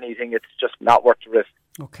you do anything. It's just not worth the risk.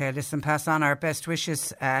 Okay, listen, pass on our best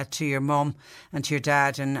wishes to your mum and to your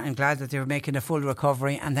dad, and I'm glad that they're making a full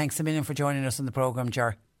recovery. And thanks a million for joining us on the programme,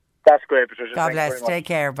 Ger. That's great, Patricia. God bless. Take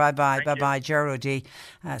care. Bye-bye. Thank Bye-bye. Ger O'D,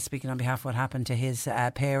 speaking on behalf of what happened to his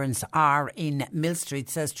parents, are in Mill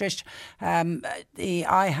Street, says Trish,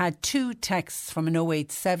 I had 2 texts from an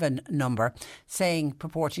 087 number saying,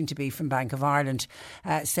 purporting to be from Bank of Ireland,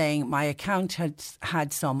 saying my account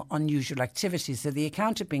had some unusual activities. So the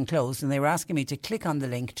account had been closed and they were asking me to click on the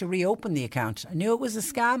link to reopen the account. I knew it was a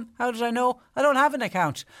scam. How did I know? I don't have an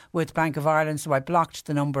account with Bank of Ireland, so I blocked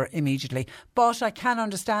the number immediately. But I can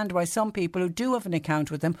understand why some people who do have an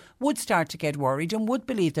account with them would start to get worried and would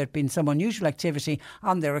believe there'd been some unusual activity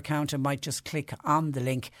on their account and might just click on the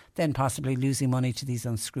link, then possibly losing money to these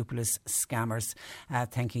unscrupulous scammers.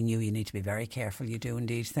 Thanking you need to be very careful. You do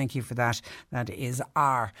indeed. Thank you for that. That is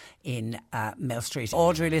R in Mill Street.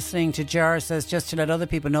 Audrey, listening to Ger, says just to let other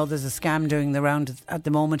people know there's a scam doing the round at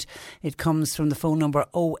the moment. It comes from the phone number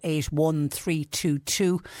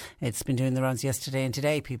 081322. It's been doing the rounds yesterday and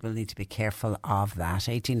today. People need to be careful of that.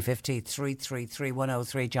 1850 333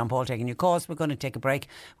 103. John Paul taking your calls. We're going to take a break.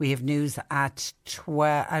 We have news at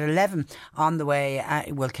 11 on the way.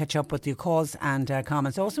 We'll catch up with your calls and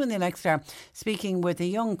comments. Also in the next hour, speaking with a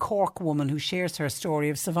young Cork woman who shares her story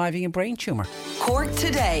of surviving a brain tumour. Cork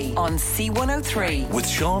Today on C103. With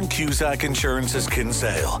Sean Cusack Insurance's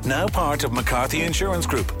Kinsale, now part of McCarthy Insurance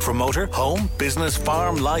Group. For motor, home, business,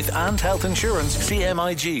 farm, life and health insurance,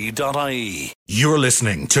 cmig.ie. You're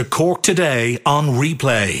listening to Cork Today on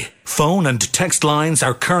replay. Phone and text lines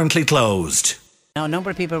are currently closed. Now, a number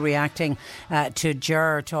of people reacting to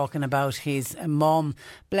Ger talking about his mum,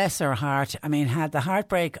 bless her heart. I mean, had the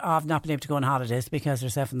heartbreak of not being able to go on holidays because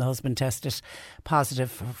herself and the husband tested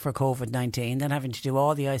positive for COVID-19, then having to do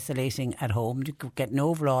all the isolating at home, getting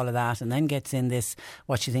over all of that, and then gets in this,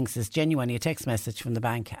 what she thinks is genuinely a text message from the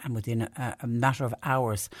bank, and within a matter of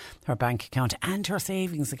hours, her bank account and her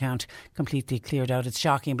savings account completely cleared out. It's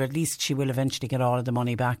shocking, but at least she will eventually get all of the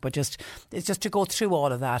money back. But it's just to go through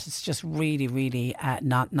all of that, it's just really, really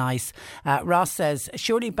not nice. Ross says,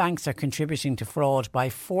 surely banks are contributing to fraud by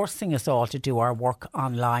forcing us all to do our work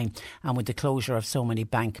online, and with the closure of so many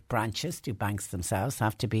bank branches, do banks themselves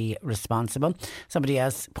have to be responsible? Somebody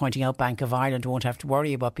else pointing out Bank of Ireland won't have to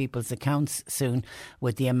worry about people's accounts soon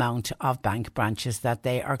with the amount of bank branches that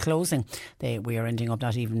they are closing. We are ending up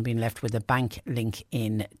not even being left with a bank link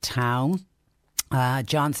in town.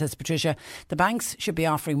 John says, Patricia, the banks should be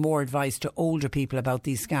offering more advice to older people about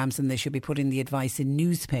these scams, and they should be putting the advice in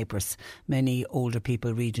newspapers. Many older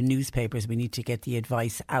people read newspapers. We need to get the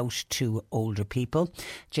advice out to older people.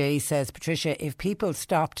 Jay says, Patricia, if people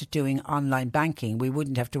stopped doing online banking, we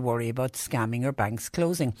wouldn't have to worry about scamming or banks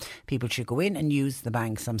closing. People should go in and use the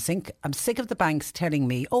banks. I'm sick of the banks telling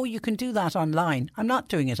me, oh, you can do that online. I'm not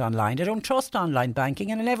doing it online. I don't trust online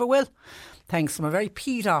banking and I never will. Thanks from a very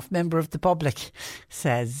peed off member of the public,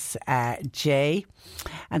 says Jay.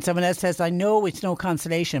 And someone else says, I know it's no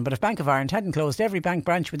consolation, but if Bank of Ireland hadn't closed every bank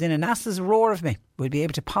branch within an ass's roar of me, we'd be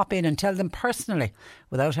able to pop in and tell them personally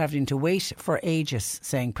without having to wait for ages,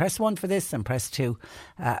 saying press 1 for this and press 2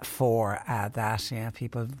 for that. Yeah,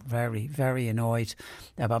 people very, very annoyed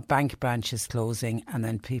about bank branches closing and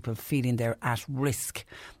then people feeling they're at risk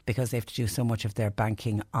because they have to do so much of their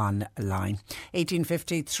banking online.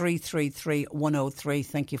 1850 333 103.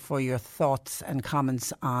 Thank you for your thoughts and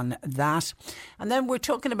comments on that. And then we're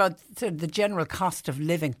talking about the general cost of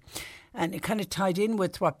living. And it kind of tied in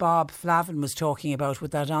with what Bob Flavin was talking about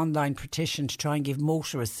with that online petition to try and give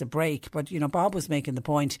motorists a break. But, you know, Bob was making the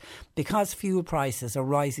point, because fuel prices are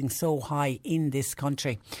rising so high in this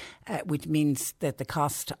country, which means that the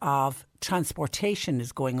cost of transportation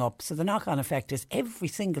is going up. So the knock-on effect is every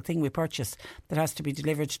single thing we purchase that has to be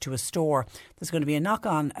delivered to a store, there's going to be a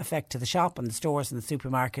knock-on effect to the shop and the stores and the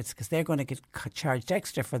supermarkets, because they're going to get charged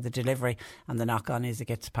extra for the delivery, and the knock-on is it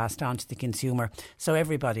gets passed on to the consumer. So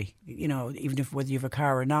everybody, you know, even if whether you have a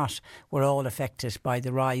car or not, we're all affected by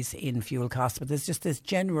the rise in fuel costs. But there's just this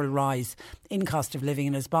general rise in cost of living,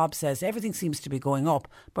 and as Bob says, everything seems to be going up,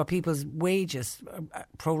 but people's wages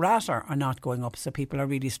pro rata are not going up, so people are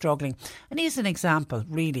really struggling. And here's an example,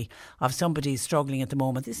 really, of somebody struggling at the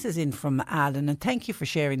moment. This is in from Alan, and thank you for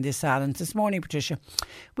sharing this, Alan. This morning, Patricia,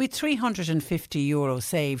 we had €350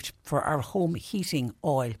 saved for our home heating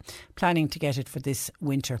oil, planning to get it for this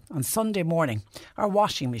winter. On Sunday morning, our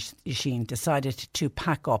washing machine decided to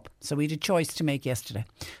pack up, so we had a choice to make yesterday.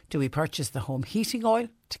 Do we purchase the home heating oil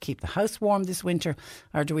to keep the house warm this winter,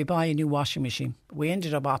 or do we buy a new washing machine? We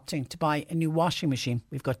ended up opting to buy a new washing machine.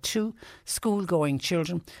 We've got 2 school-going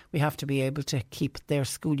children. We have to be able to keep their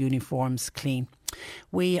school uniforms clean.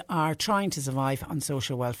 We are trying to survive on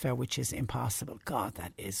social welfare, which is impossible. God,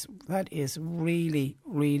 that is really,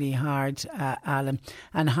 really hard, Alan,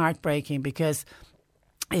 and heartbreaking, because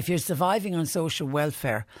if you're surviving on social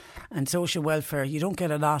welfare, and social welfare, you don't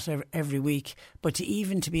get a lot every week, but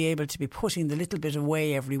to be able to be putting the little bit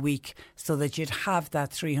away every week so that you'd have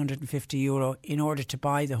that €350 in order to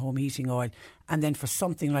buy the home heating oil, and then for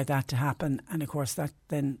something like that to happen, and of course that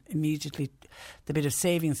then immediately the bit of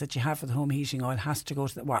savings that you have for the home heating oil has to go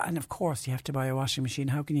to and of course you have to buy a washing machine.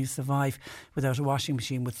 How can you survive without a washing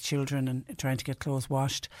machine with children and trying to get clothes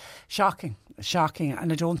washed? Shocking,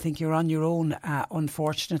 and I don't think you're on your own,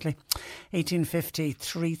 unfortunately. 1850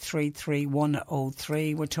 333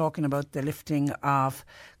 103. We're talking about the lifting of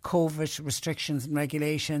COVID restrictions and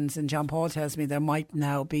regulations, and John Paul tells me there might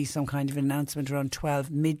now be some kind of announcement around 12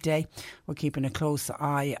 midday. We're keeping a close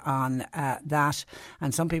eye on that,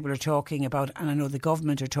 and some people are talking about, and I know the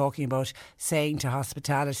government are talking about, saying to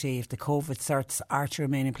hospitality, if the COVID certs are to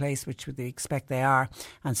remain in place, which we expect they are,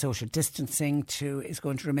 and social distancing is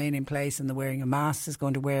going to remain in place, and the wearing of masks is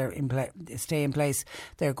going to stay in place,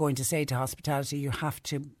 they're going to say to hospitality, you have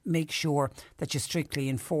to make sure that you strictly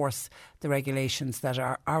enforce the regulations that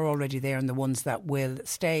are already there and the ones that will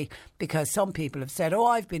stay, because some people have said,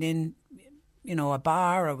 I've been in a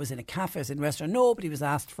bar, or I was in a cafe, I was in a restaurant, nobody was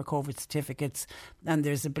asked for COVID certificates, and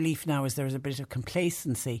there's a belief now there's a bit of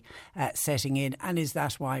complacency setting in, and is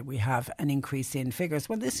that why we have an increase in figures?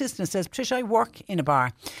 Well, this listener says, Patricia, I work in a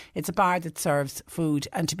bar. It's a bar that serves food,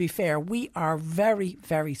 and to be fair, we are very,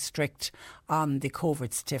 very strict on the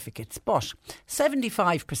COVID certificates, but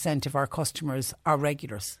 75% of our customers are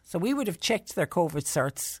regulars. So we would have checked their COVID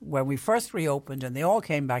certs when we first reopened and they all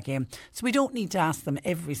came back in. So we don't need to ask them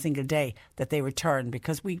every single day that they return,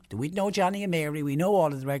 because we know Johnny and Mary, we know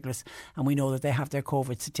all of the regulars, and we know that they have their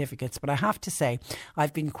COVID certificates. But I have to say,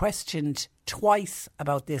 I've been questioned twice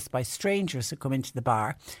about this by strangers who come into the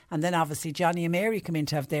bar, and then obviously Johnny and Mary come in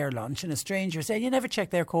to have their lunch, and a stranger said, you never check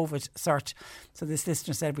their COVID cert. So this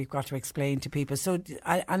listener said, we've got to explain to people. So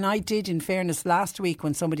I did, in fairness, last week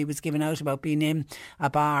when somebody was giving out about being in a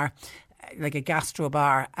bar, like a gastro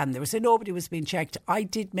bar, and there was nobody was being checked, I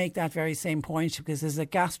did make that very same point, because there's a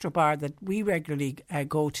gastro bar that we regularly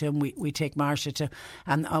go to, and we take Marcia to,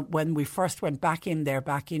 and when we first went back in there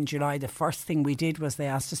back in July, the first thing we did was they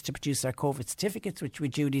asked us to produce our COVID certificates, which we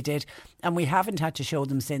duly did, and we haven't had to show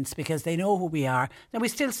them since, because they know who we are. Now we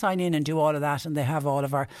still sign in and do all of that, and they have all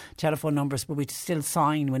of our telephone numbers, but we still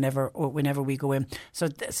sign whenever we go in. So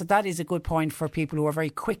that is a good point for people who are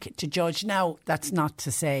very quick to judge. Now, that's not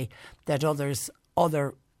to say that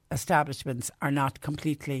other establishments are not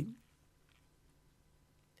completely,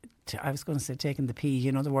 I was going to say taking the pee,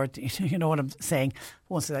 you know the word, you know what I'm saying, I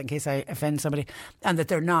won't say that in case I offend somebody, and that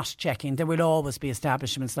they're not checking. There will always be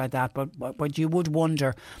establishments like that, but you would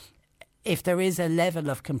wonder if there is a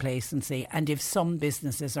level of complacency, and if some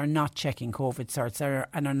businesses are not checking COVID certs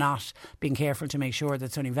and are not being careful to make sure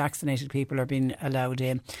that only vaccinated people are being allowed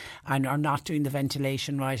in, and are not doing the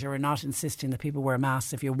ventilation right, or are not insisting that people wear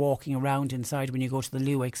masks if you're walking around inside when you go to the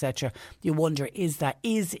loo, etc. You wonder, is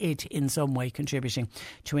it in some way contributing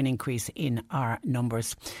to an increase in our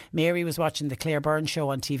numbers? Mary was watching the Claire Byrne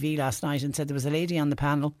show on TV last night and said there was a lady on the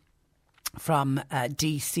panel from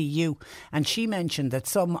DCU, and she mentioned that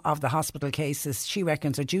some of the hospital cases, she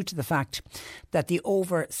reckons, are due to the fact that the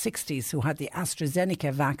over 60s who had the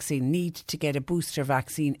AstraZeneca vaccine need to get a booster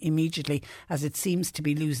vaccine immediately, as it seems to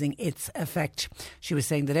be losing its effect. She was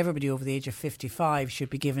saying that everybody over the age of 55 should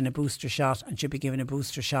be given a booster shot, and should be given a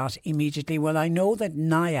booster shot immediately. Well, I know that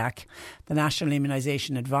NIAC, the National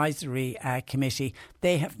Immunisation Advisory Committee,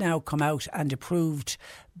 they have now come out and approved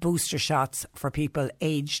booster shots for people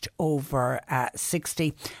aged over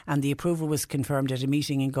 60, and the approval was confirmed at a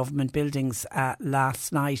meeting in government buildings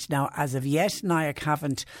last night. Now, as of yet, NIAC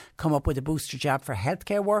haven't come up with a booster jab for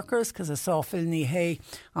healthcare workers, because I saw Phil Hay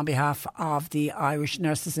on behalf of the Irish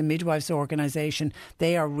Nurses and Midwives Organisation.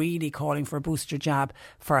 They are really calling for a booster jab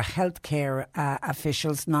for healthcare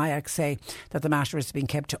officials. NIAC say that the matter has been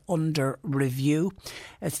kept under review.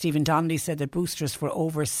 Stephen Donnelly said that boosters for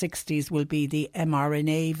over 60s will be the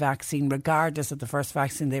mRNA mRNA vaccine, regardless of the first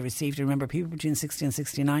vaccine they received. Remember, people between 60 and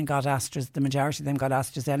 69 got the majority of them got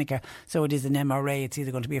AstraZeneca, so it is an MRA. It's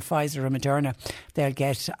either going to be a Pfizer or Moderna they'll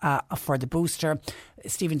get for the booster.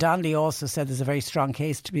 Stephen Donnelly also said there's a very strong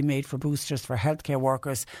case to be made for boosters for healthcare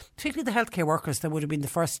workers, particularly the healthcare workers that would have been the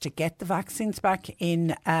first to get the vaccines back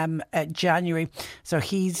in January. So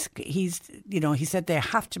he said they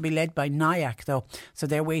have to be led by NIAC though. So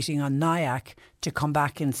they're waiting on NIAC to come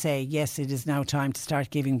back and say, yes, it is now time to start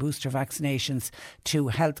giving booster vaccinations to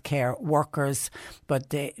healthcare workers. But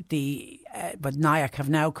but NIAC have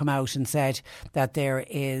now come out and said that there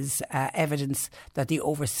is evidence that the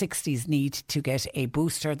over 60s need to get a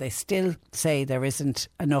booster. They still say there isn't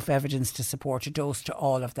enough evidence to support a dose to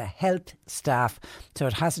all of the health staff. So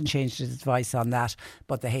it hasn't changed its advice on that.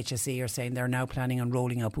 But the HSE are saying they're now planning on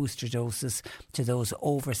rolling out booster doses to those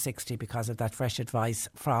over 60 because of that fresh advice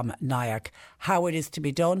from NIAC. How it is to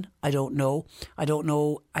be done, I don't know.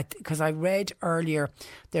 Because I read earlier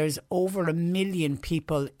there's over 1 million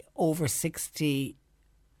people over 60,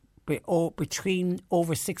 between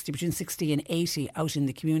 60 and 80 out in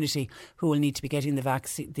the community who will need to be getting the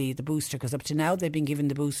vaccine, the booster, because up to now they've been given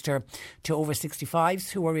the booster to over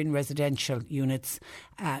 65s who are in residential units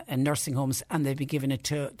and nursing homes, and they've been given it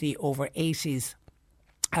to the over 80s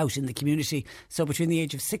out in the community. So between the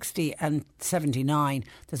age of 60 and 79,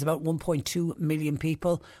 there's about 1.2 million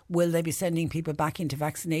people. Will they be sending people back into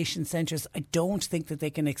vaccination centres? I don't think that they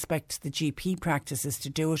can expect the GP practices to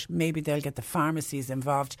do it. Maybe they'll get the pharmacies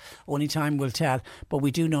involved. Only time will tell. But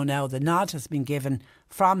we do know now the nod has been given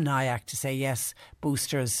from NIAC to say, yes,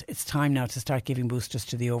 boosters, it's time now to start giving boosters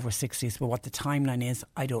to the over 60s. But what the timeline is,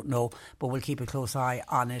 I don't know. But we'll keep a close eye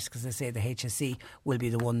on it, because they say the HSE will be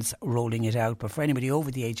the ones rolling it out. But for anybody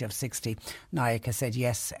over the age of 60, NIAC has said,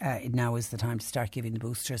 yes, now is the time to start giving the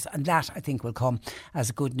boosters. And that, I think, will come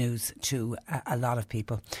as good news to a lot of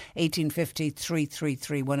people. 1850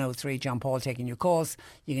 333 103. John Paul taking your calls.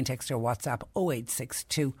 You can text or WhatsApp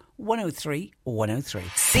 0862 103 103.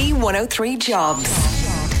 C103 Jobs.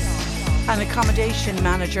 An accommodation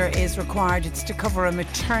manager is required. It's to cover a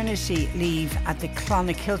maternity leave at the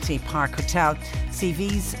Clonakilty Park Hotel.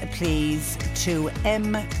 CVs please to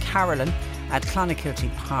M. Carolyn at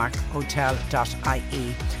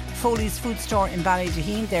clonakiltyparkhotel.ie. Foley's Food Store in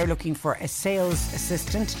Ballydeheen, they're looking for a sales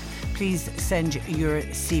assistant. Please send your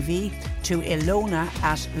CV to Ilona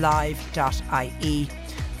at live.ie.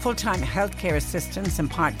 Full-time healthcare assistants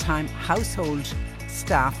and part-time household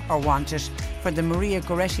staff are wanted for the Maria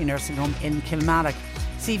Goretti Nursing Home in Kilmallock.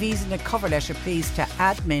 CVs and a cover letter please to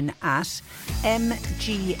admin at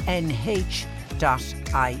mgnh.ie.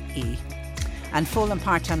 And full and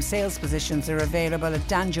part-time sales positions are available at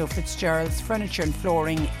Danjo Fitzgerald's Furniture and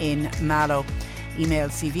Flooring in Mallow. Email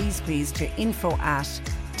CVs please to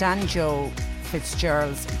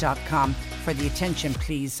info@danjofitzgeralds.com for the attention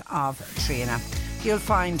please of Triana. You'll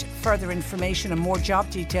find further information and more job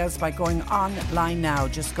details by going online now.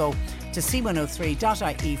 Just go to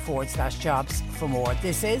c103.ie/jobs for more.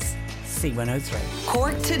 This is C103.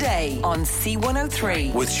 Cork Today on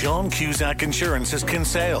C103. With Sean Cusack Insurance's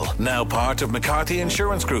Kinsale, now part of McCarthy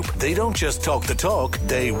Insurance Group. They don't just talk the talk,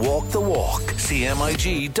 they walk the walk.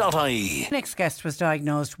 CMIG.ie. Next guest was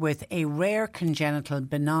diagnosed with a rare congenital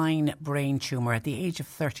benign brain tumour at the age of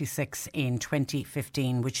 36 in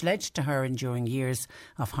 2015, which led to her enduring years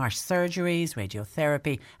of harsh surgeries,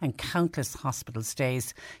 radiotherapy and countless hospital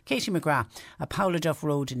stays. Katie McGrath, a Paula Duff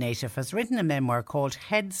Road native, has written a memoir called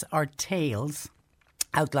Heads or Tales,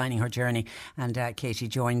 outlining her journey. And Katie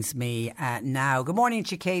joins me now. Good morning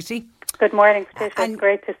to you, Katie. Good morning, Patricia. It's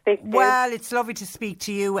great to speak to you. Well, it's lovely to speak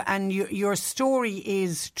to you, and your story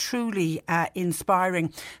is truly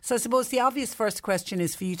inspiring. So I suppose the obvious first question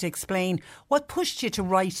is for you to explain what pushed you to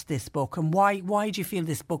write this book, and why do you feel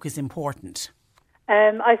this book is important?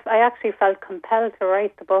 I actually felt compelled to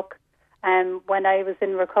write the book. When I was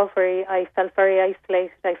in recovery, I felt very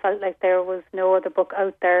isolated. I felt like there was no other book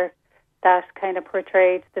out there that kind of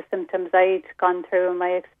portrayed the symptoms I'd gone through in my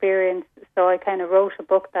experience. So I kind of wrote a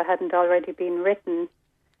book that hadn't already been written.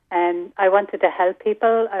 And I wanted to help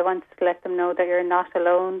people. I wanted to let them know that you're not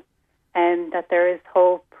alone and that there is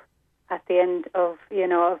hope at the end of,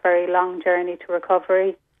 a very long journey to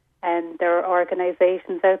recovery. And there are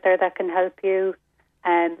organisations out there that can help you.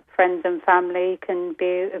 And friends and family can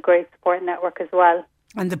be a great support network as well.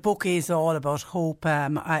 And the book is all about hope,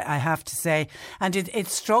 I have to say. And it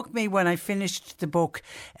struck me when I finished the book.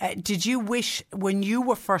 Did you wish, when you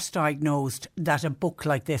were first diagnosed, that a book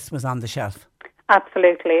like this was on the shelf?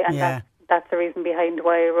 Absolutely. And that's the reason behind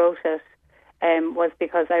why I wrote it, was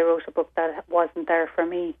because I wrote a book that wasn't there for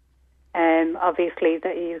me. Obviously,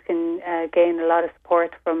 that you can gain a lot of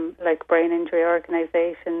support from like brain injury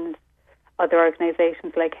organisations, other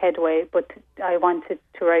organisations like Headway. But I wanted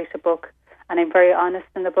to write a book, and I'm very honest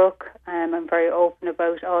in the book. I'm very open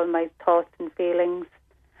about all my thoughts and feelings,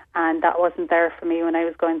 and that wasn't there for me when I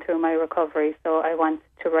was going through my recovery. So I wanted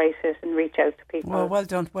to write it and reach out to people. Well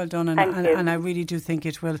done, and I really do think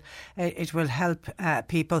it will help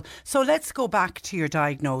people. So let's go back to your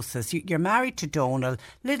diagnosis. You're married to Donal,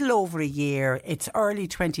 little over a year. It's early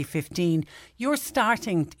 2015.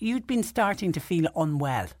 You'd been starting to feel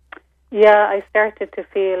unwell. Yeah, I started to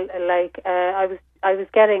feel like I was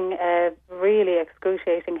getting really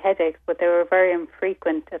excruciating headaches, but they were very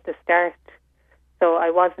infrequent at the start. So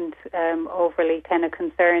I wasn't overly kind of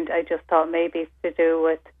concerned. I just thought maybe it's to do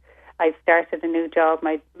with I started a new job.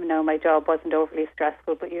 My job wasn't overly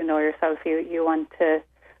stressful, but you know yourself, you want to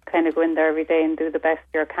kind of go in there every day and do the best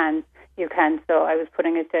you can. So I was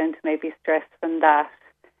putting it down to maybe stress from that.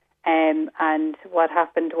 And what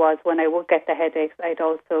happened was when I would get the headaches, I'd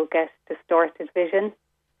also get distorted vision.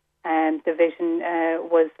 The vision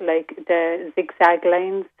was like the zigzag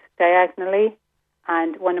lines diagonally.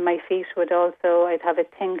 And one of my feet I'd have a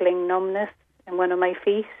tingling numbness in one of my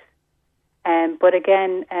feet. But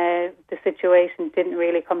again, the situation didn't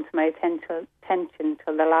really come to my attention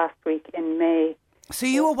till the last week in May. So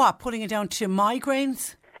you were what, putting it down to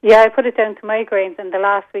migraines? Yeah, I put it down to migraines. And the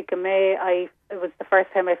last week of May, it was the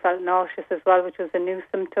first time I felt nauseous as well, which was a new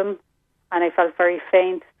symptom. And I felt very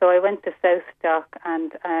faint. So I went to South Dock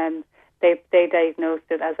and they diagnosed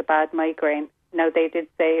it as a bad migraine. Now, they did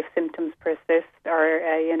say if symptoms persist or,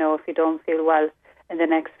 if you don't feel well in the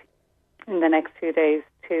next few days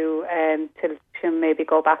to maybe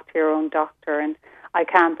go back to your own doctor. And I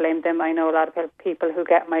can't blame them. I know a lot of people who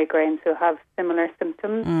get migraines who have similar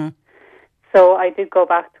symptoms. Mm. So I did go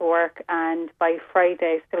back to work, and by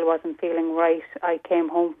Friday I still wasn't feeling right. I came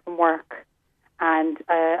home from work and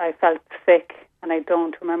I felt sick, and I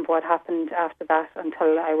don't remember what happened after that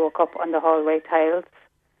until I woke up on the hallway tiles.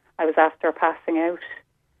 I was after passing out.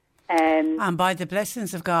 And by the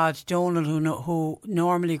blessings of God, Donal, who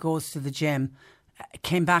normally goes to the gym,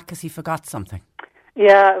 came back because he forgot something.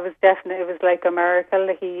 Yeah, it was like a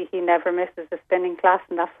miracle. He never misses a spinning class,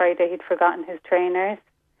 and that Friday he'd forgotten his trainers.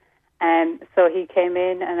 So he came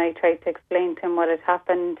in, and I tried to explain to him what had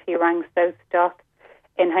happened. He rang South Dock.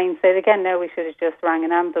 In hindsight, again, now we should have just rang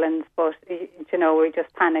an ambulance, but we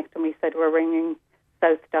just panicked and we said we're ringing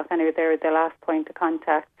South Dock. Anyway, they were the last point of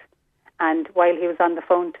contact. And while he was on the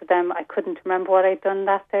phone to them, I couldn't remember what I'd done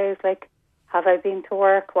that day. I was like, have I been to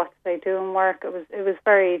work? What did I do in work? It was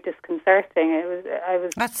very disconcerting.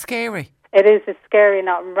 That's scary. It is. It's scary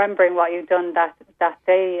not remembering what you'd done that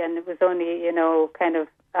day, and it was only kind of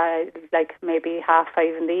like maybe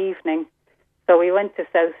 5:30 in the evening. So we went to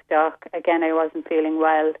South Dock. Again, I wasn't feeling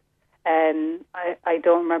well. I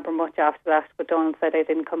don't remember much after that, but Donald said I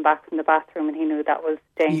didn't come back from the bathroom, and he knew that was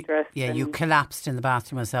dangerous. You collapsed in the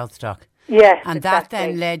bathroom at South Dock. Yes, and exactly. That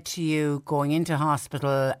then led to you going into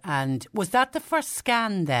hospital. And was that the first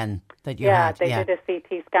scan then that you had? Yeah, they did a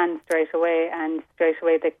CT scan straight away, and straight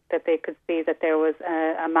away that they could see that there was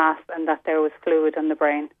a mass and that there was fluid on the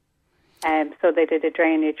brain. So they did a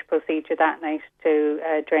drainage procedure that night to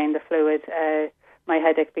drain the fluid. My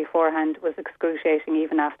headache beforehand was excruciating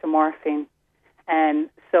even after morphine.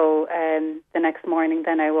 So the next morning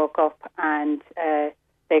then I woke up and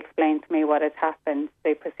they explained to me what had happened.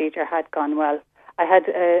 The procedure had gone well. I had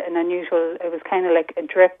an unusual, it was kind of like a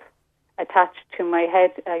drip attached to my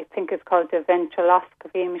head. I think it's called the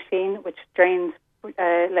ventruloscopy machine, which drains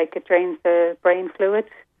the brain fluid.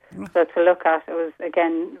 So to look at, it was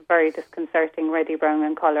again very disconcerting, reddy brown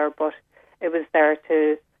in colour, but it was there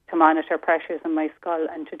to monitor pressures in my skull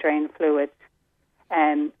and to drain fluid.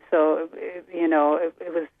 So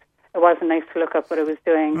it wasn't nice to look at, but it was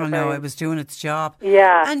doing. Oh no, it was doing its job.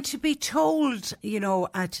 Yeah, and to be told,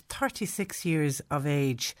 at 36 years of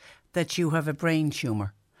age, that you have a brain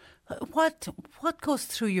tumour, what goes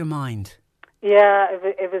through your mind? Yeah,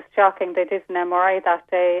 it was shocking. They did an MRI that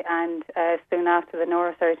day, and soon after the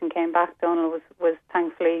neurosurgeon came back, Donal was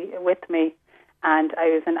thankfully with me, and I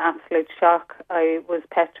was in absolute shock. I was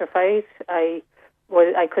petrified. I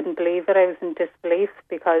couldn't believe it. I was in disbelief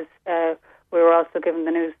because we were also given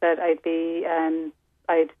the news that I'd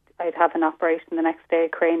have an operation the next day, a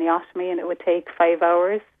craniotomy, and it would take 5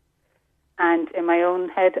 hours. And in my own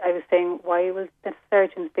head, I was saying, why will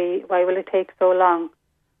it take so long?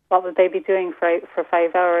 What will they be doing for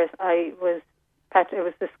 5 hours? It was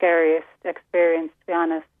the scariest experience, to be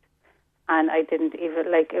honest. And I didn't even,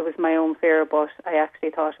 it was my own fear, but I actually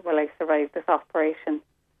thought, well, I survived this operation.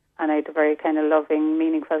 And I had a very kind of loving,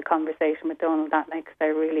 meaningful conversation with Donald that night because I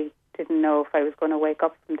really didn't know if I was going to wake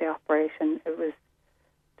up from the operation. It was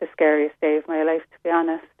the scariest day of my life, to be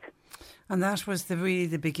honest. And that was really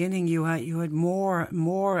the beginning. You had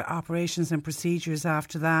more operations and procedures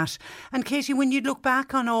after that. And Katie, when you look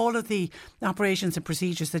back on all of the operations and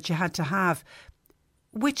procedures that you had to have,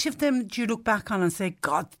 which of them do you look back on and say,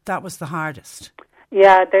 God, that was the hardest?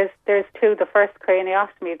 Yeah, there's two. The first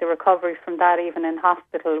craniotomy, the recovery from that, even in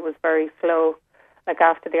hospital, was very slow. Like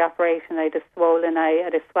after the operation, I had a swollen eye, I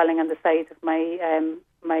had a swelling on the side of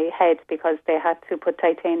my head because they had to put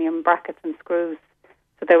titanium brackets and screws.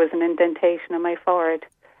 So there was an indentation on my forehead,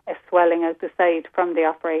 a swelling out the side from the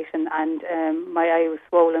operation, and my eye was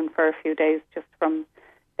swollen for a few days just from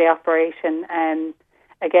the operation. I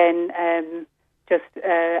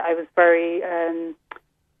was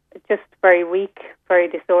very weak, very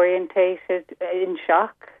disorientated, in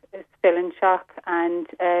shock, still in shock, and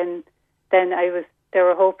then they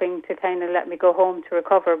were hoping to kind of let me go home to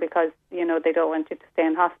recover because, you know, they don't want you to stay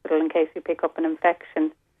in hospital in case you pick up an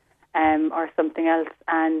infection or something else.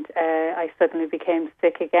 And I suddenly became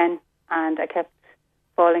sick again, and I kept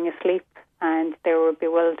falling asleep, and they were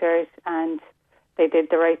bewildered, and they did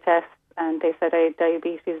the right tests, and they said I had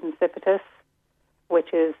diabetes insipidus,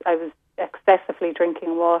 which is I was excessively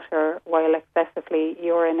drinking water while excessively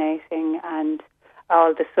urinating, and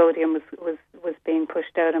all the sodium was being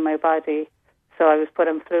pushed out of my body. So I was put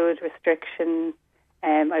on fluid restriction.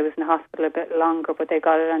 I was in hospital a bit longer, but they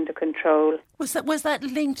got it under control. Was that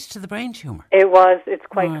linked to the brain tumour? It was. It's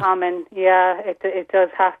quite common. Yeah, it does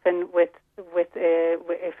happen with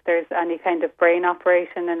if there's any kind of brain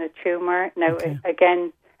operation and a tumour. Now,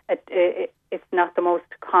 again, it's not the most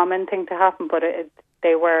common thing to happen, but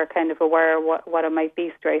they were kind of aware what it might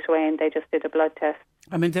be straight away, and they just did a blood test.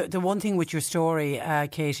 I mean, the one thing with your story,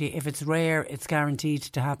 Katie, if it's rare, it's guaranteed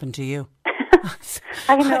to happen to you.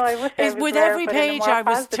 I know. I wish I was with rare, every but page in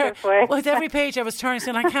a more with every page I was turning,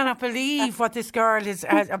 saying, I cannot believe what this girl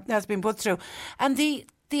has been put through. And the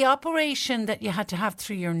operation that you had to have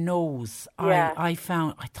through your nose, I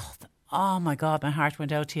thought, oh my God, my heart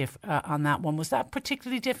went out to you on that one. Was that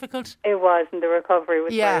particularly difficult? It was, and the recovery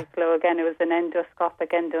was very slow. Again, it was an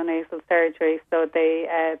endoscopic endonasal surgery, so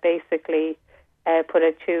they basically put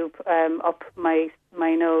a tube up my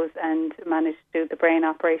nose and managed to do the brain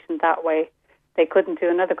operation that way. They couldn't do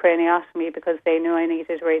another craniotomy because they knew I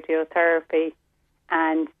needed radiotherapy,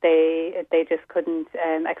 and they just couldn't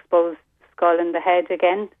expose the skull and the head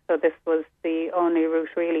again. So this was the only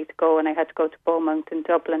route really to go, and I had to go to Beaumont in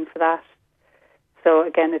Dublin for that. So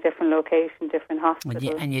again, a different location, different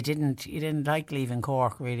hospital. And you didn't like leaving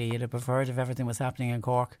Cork, really. You'd have preferred if everything was happening in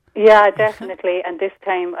Cork. Yeah, definitely. And this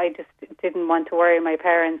time I just didn't want to worry my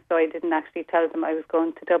parents, so I didn't actually tell them I was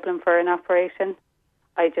going to Dublin for an operation.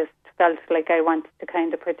 I just felt like I wanted to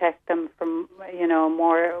kind of protect them from, you know,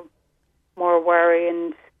 more worry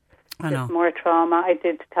and more trauma. I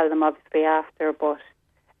did tell them obviously after, but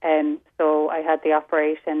so I had the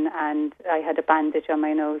operation and I had a bandage on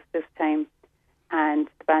my nose this time, and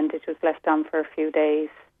the bandage was left on for a few days.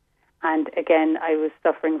 And again, I was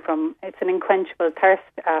suffering from, it's an unquenchable thirst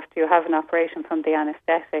after you have an operation from the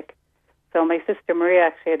anaesthetic. So my sister Maria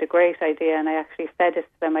actually had a great idea, and I actually said it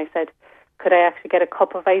to them. I said, could I actually get a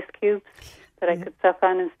cup of ice cubes that I could suck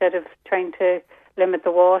on instead of trying to limit the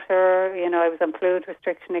water? You know, I was on fluid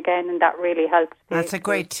restriction again, and that really helped. That's a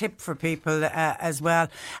great tip for people as well.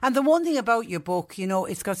 And the one thing about your book, you know,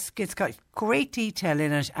 it's got great detail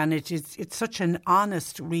in it, and it's such an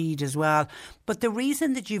honest read as well. But the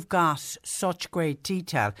reason that you've got such great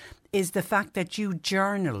detail is the fact that you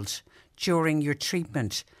journalled during your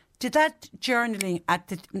treatment. Did that journaling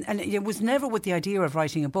and it was never with the idea of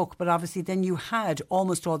writing a book, but obviously then you had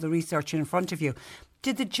almost all the research in front of you.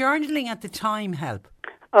 Did the journaling at the time help?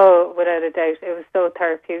 Oh, without a doubt. It was so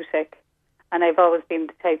therapeutic. And I've always been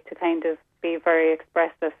the type to kind of be very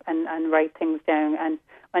expressive and write things down. And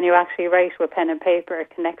when you actually write with pen and paper,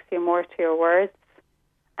 it connects you more to your words.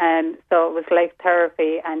 So it was like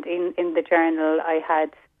therapy. And in the journal, I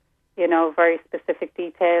had, you know, very specific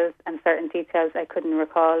details, and certain details I couldn't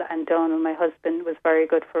recall. And Donald, my husband, was very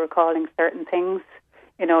good for recalling certain things,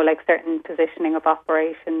 you know, like certain positioning of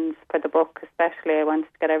operations for the book, especially. I wanted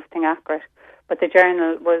to get everything accurate. But the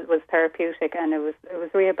journal was therapeutic, and it was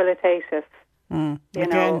rehabilitative.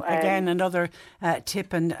 Again, another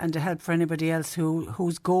tip and a help for anybody else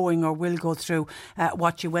who's going or will go through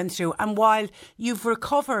what you went through. And while you've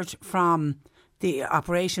recovered from the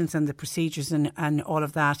operations and the procedures and all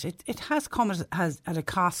of that, it has come at a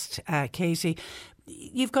cost, Katie.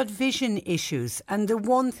 you've got vision issues, and the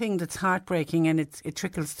one thing that's heartbreaking, and it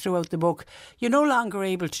trickles throughout the book, you're no longer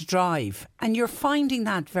able to drive, and you're finding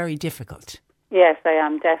that very difficult. Yes, I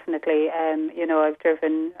am, definitely. I've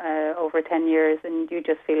driven over 10 years, and you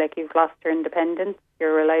just feel like you've lost your independence.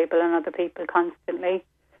 You're reliable on other people constantly.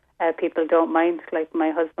 People don't mind, like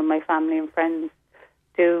my husband, my family and friends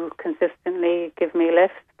do consistently give me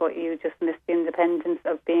lifts, but you just miss the independence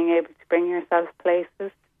of being able to bring yourself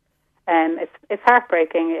places. It's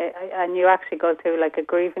heartbreaking, and you actually go through like a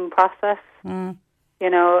grieving process.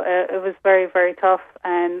 It was very, very tough.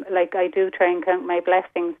 I do try and count my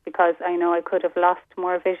blessings, because I know I could have lost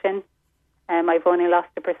more vision. I've only lost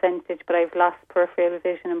a percentage, but I've lost peripheral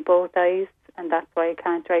vision in both eyes, and that's why I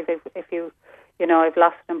can't drive. I've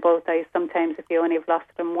lost it in both eyes. Sometimes if you only have lost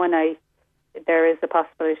it in one eye, there is a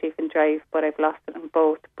possibility you can drive, but I've lost it in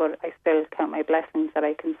both. But I still count my blessings that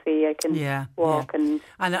I can see, I can walk. Yeah.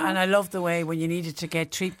 And I love the way when you needed to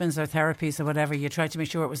get treatments or therapies or whatever, you tried to make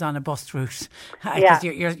sure it was on a bus route, because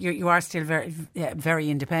you are still very, very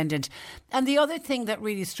independent. And the other thing that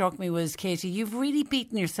really struck me was, Katie, you've really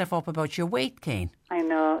beaten yourself up about your weight gain. I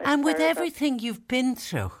know. And with everything you've been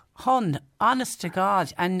through, hon, honest to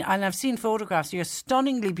God, and I've seen photographs, you're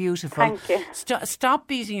stunningly beautiful. Thank you. Stop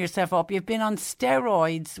beating yourself up. You've been on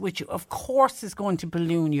steroids, which of course is going to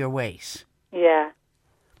balloon your weight. Yeah.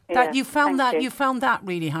 You found that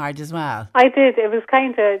really hard as well. I did. It was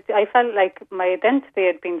I felt like my identity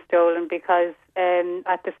had been stolen, because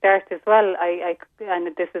at the start as well,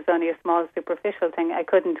 and this is only a small superficial thing, I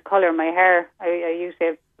couldn't colour my hair. I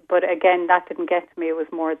usually, but again, that didn't get to me. It was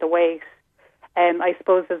more the weight. I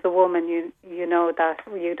suppose as a woman, you know that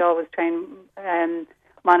you'd always try and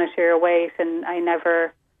monitor your weight, and I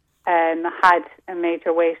never had a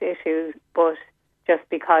major weight issue, but just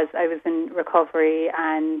because I was in recovery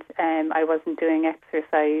and I wasn't doing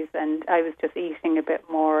exercise, and I was just eating a bit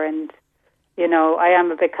more, and I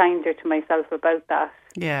am a bit kinder to myself about that.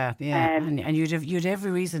 Yeah. And you'd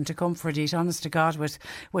every reason to comfort it, honest to God, with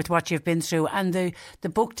what you've been through. And the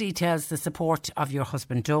book details the support of your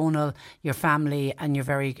husband Donal, your family and your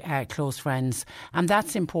very close friends. And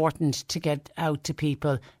that's important to get out to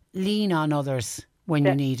people. Lean on others when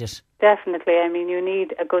you need it. Definitely. I mean, you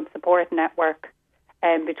need a good support network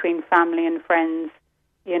between family and friends.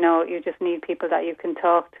 You just need people that you can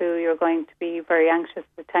talk to. You're going to be very anxious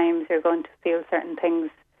at times. You're going to feel certain things.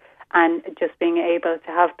 And just being able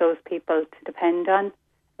to have those people to depend on.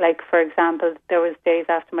 Like, for example, there was days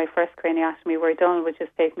after my first craniotomy where Donal would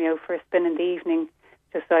just take me out for a spin in the evening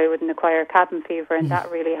just so I wouldn't acquire cabin fever, and that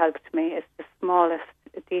really helped me. It's the smallest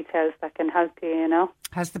details that can help you,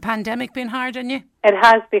 Has the pandemic been hard on you? It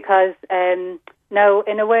has, because now,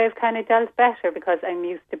 in a way, I've kind of dealt better, because I'm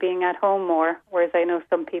used to being at home more, whereas I know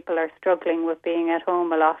some people are struggling with being at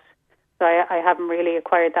home a lot. So I haven't really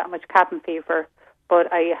acquired that much cabin fever. But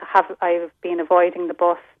I've been avoiding the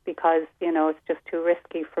bus because, it's just too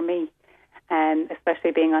risky for me,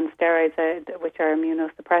 especially being on steroids, which are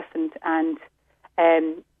immunosuppressant. And,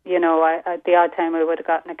 the odd time I would have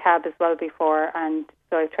gotten a cab as well before, and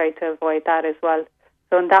so I tried to avoid that as well.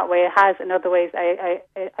 So in that way it has. In other ways,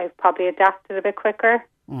 I've probably adapted a bit quicker.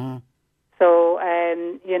 Mm-hmm. So,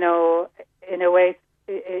 in a way,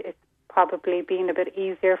 it's probably been a bit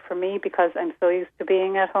easier for me, because I'm so used to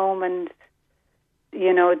being at home and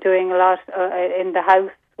doing a lot in the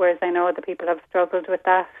house, whereas I know other people have struggled with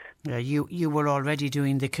that. Yeah, you were already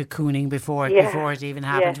doing the cocooning before it even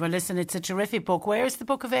happened. Yeah. Well, listen, it's a terrific book. Where is the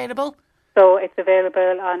book available? So it's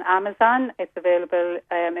available on Amazon. It's available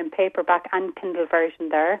in paperback and Kindle version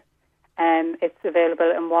there. It's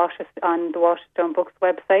available on the Waterstone Books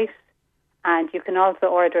website. And you can also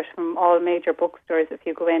order it from all major bookstores. If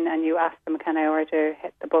you go in and you ask them, can I order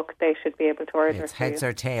the book, they should be able to order it. It's Heads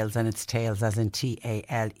or Tails, and it's Tails as in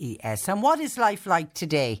Tales. And what is life like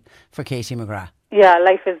today for Katie McGrath? Yeah,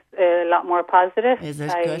 life is a lot more positive. Is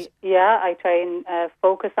it good? Yeah, I try and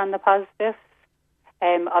focus on the positives.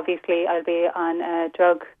 Obviously, I'll be on a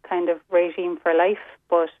drug kind of regime for life,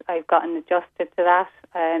 but I've gotten adjusted to that.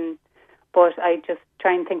 But I just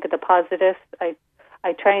try and think of the positives.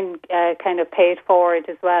 I try and kind of pay it forward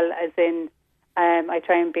as well, as in I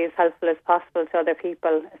try and be as helpful as possible to other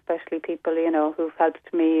people, especially people, who've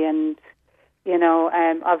helped me. And,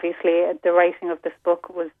 obviously the writing of this book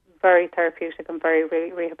was very therapeutic and very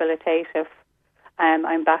rehabilitative.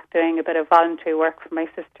 I'm back doing a bit of voluntary work for my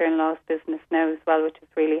sister-in-law's business now as well, which has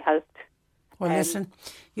really helped. Well, listen,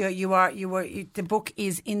 the book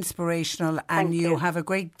is inspirational, and you have a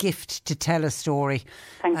great gift to tell a story.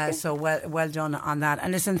 Thank you. So well done on that.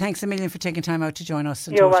 And listen, thanks a million for taking time out to join us.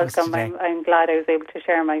 You're welcome. I'm glad I was able to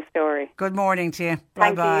share my story. Good morning to you.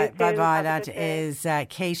 Thank bye you. Bye bye. That is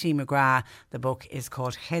Katie McGrath. The book is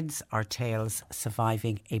called Heads or Tails: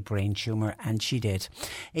 Surviving a Brain Tumour, and she did.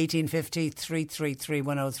 1850 333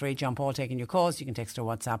 103. John Paul taking your calls. You can text or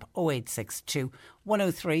WhatsApp 0862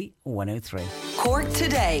 103 103. Cork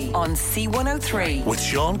Today on C103. With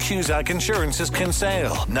Sean Cusack Insurance's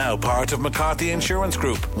Kinsale, now part of McCarthy Insurance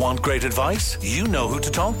Group. Want great advice? You know who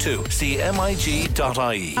to talk to.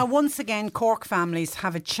 CMIG.ie. Now, once again, Cork families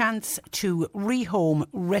have a chance to rehome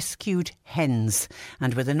rescued hens.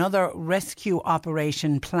 And with another rescue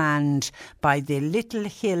operation planned by the Little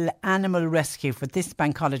Hill Animal Rescue for this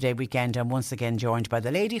bank holiday weekend, I'm once again joined by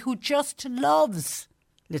the lady who just loves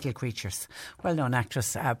little creatures. Well known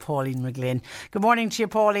actress Pauline McGlynn. Good morning to you,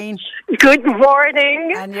 Pauline. Good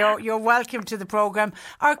morning. And you're welcome to the programme.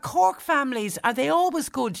 Are Cork families, are they always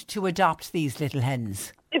good to adopt these little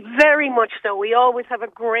hens? Very much so. We always have a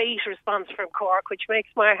great response from Cork, which makes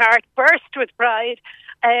my heart burst with pride.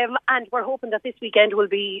 And we're hoping that this weekend will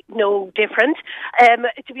be no different.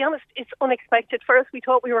 To be honest, it's unexpected for us. We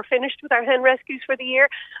thought we were finished with our hen rescues for the year,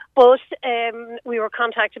 but we were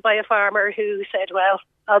contacted by a farmer who said, well,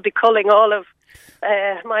 I'll be culling all of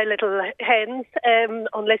my little hens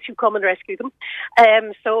unless you come and rescue them.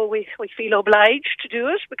 So we feel obliged to do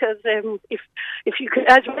it, because if you can,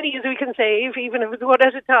 as many as we can save, even if it's one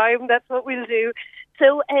at a time, that's what we'll do.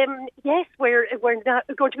 So yes, we're not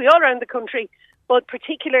going to be all around the country, but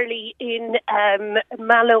particularly in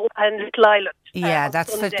Mallow and Little Island. Yeah,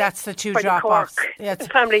 that's the two drop-offs.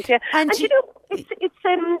 Families, yeah. And you know, it's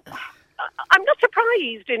I'm not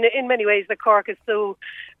surprised in many ways that Cork is so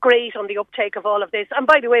great on the uptake of all of this. And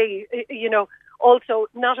by the way, you know, also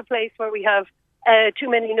not a place where we have too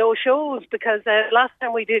many no-shows, because last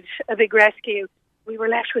time we did a big rescue, we were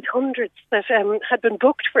left with hundreds that had been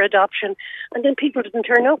booked for adoption, and then people didn't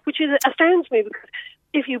turn up, which astounds me, because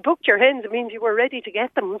if you booked your hens, it means you were ready to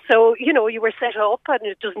get them. So, you know, you were set up, and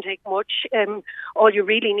it doesn't take much. All you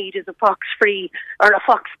really need is a fox-free, or a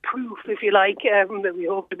fox-proof, if you like. We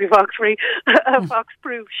hope to be fox-free. A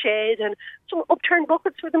fox-proof shed and some upturned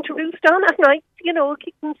buckets for them to roost on at night, you know,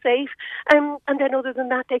 keep them safe. And then other than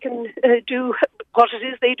that, they can do what it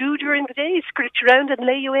is they do during the day, scritch around and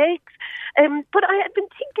lay you eggs. But I had been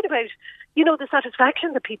thinking about, you know, the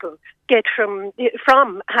satisfaction that people get from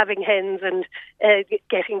having hens and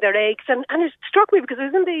getting their eggs. And it struck me, because I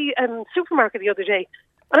was in the supermarket the other day,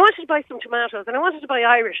 and I wanted to buy some tomatoes, and I wanted to buy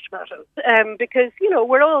Irish tomatoes, because, you know,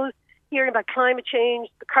 we're all hearing about climate change,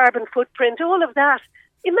 the carbon footprint, all of that.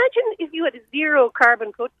 Imagine if you had a zero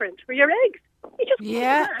carbon footprint for your eggs.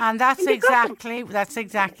 And that's exactly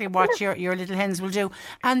what your little hens will do.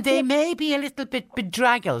 And they may be a little bit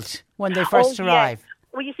bedraggled when they first arrive. Yeah.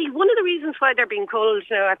 Well, you see, one of the reasons why they're being culled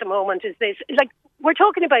now at the moment is this. Like, we're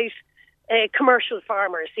talking about commercial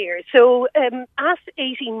farmers here. So at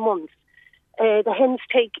 18 months, the hens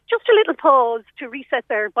take just a little pause to reset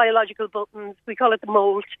their biological buttons. We call it the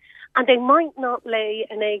molt. And they might not lay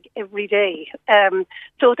an egg every day.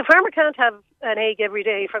 So if the farmer can't have an egg every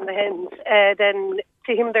day from the hens, then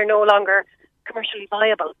to him they're no longer commercially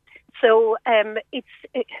viable. So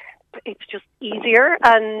it's just easier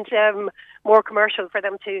and more commercial for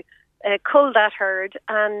them to cull that herd,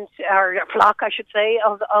 or flock, I should say,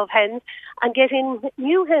 of hens, and get in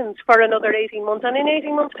new hens for another 18 months. And in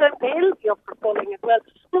 18 months' time, they'll be up for culling as well.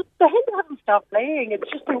 But the hens haven't stopped laying. It's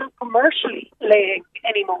just they're not commercially laying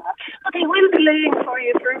anymore. But they will be laying for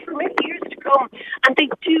you for many years to come. And they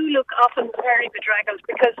do look often very bedraggled,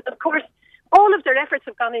 because, of course, all of their efforts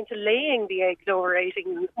have gone into laying the eggs over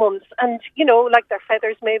 18 months. And, you know, like their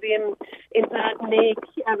feathers may be in bad nick,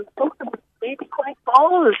 and some of them may be quite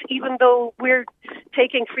bald, even though we're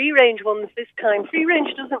taking free-range ones this time.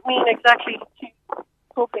 Free-range doesn't mean exactly to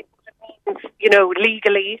public, it means, you know,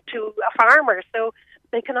 legally to a farmer. So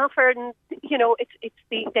they can offer, and, you know,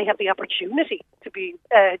 they have the opportunity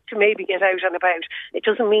to maybe get out and about. It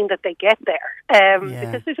doesn't mean that they get there,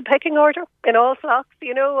 because there's a pecking order in all flocks,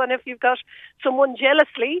 you know. And if you've got someone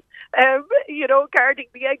jealously, you know, guarding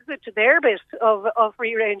the exit to their bit of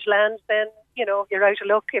free range land, then you're out of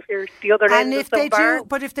luck if you're the other end of some barn.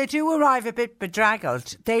 But if they do arrive a bit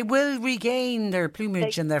bedraggled, they will regain their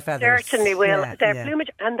plumage and their feathers. Certainly will. Their plumage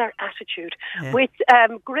and their attitude with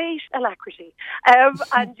great alacrity. And,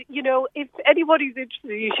 if anybody's interested,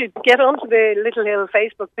 you should get onto the Little Hill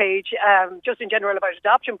Facebook page, just in general about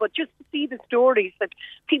adoption, but just to see the stories that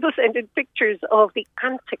people send in pictures of the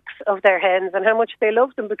antics of their hens and how much they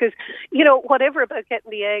love them, because, whatever about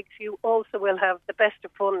getting the eggs, you also will have the best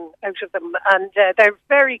of fun out of them. And they're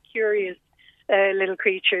very curious little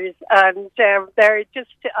creatures, and they're just.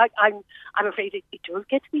 I'm afraid it does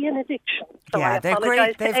get to be an addiction. So they're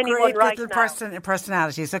great. They've great little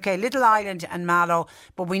personalities. Okay, Little Island and Mallow,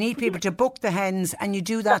 but we need people to book the hens, and you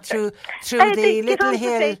do that through the Little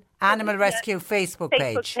Hill Animal Rescue Facebook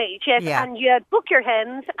page. Yes, and you book your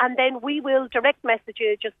hens, and then we will direct message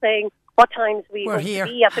you, just saying what times we will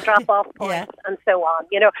be at the drop-off point and so on.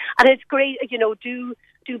 And it's great.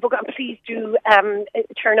 Do book, and please do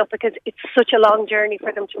turn up, because it's such a long journey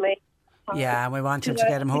for them to make. Yeah, and we want them to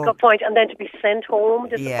get them home. Pick up point, and then to be sent home,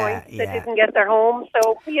 disappointed they didn't get their home.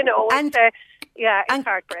 So, it's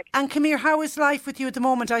heartbreaking. And come here, how is life with you at the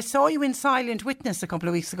moment? I saw you in Silent Witness a couple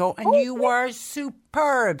of weeks ago, and you were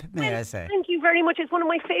superb, may I say. Thank you very much. It's one of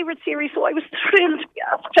my favourite series, so I was thrilled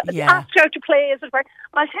to be asked out to play, as it were.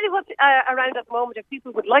 I'll tell you what, around at the moment, if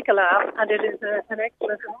people would like a laugh, and it is an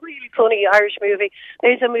excellent and really funny Irish movie,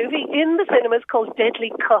 there's a movie in the cinemas called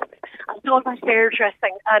Deadly Cuts. It's all about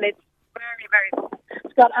hairdressing, and it's very, very fun.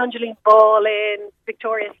 It's got Angeline Ball in,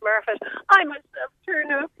 Victoria Smurfett. I myself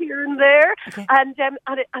turn up here and there. Okay. And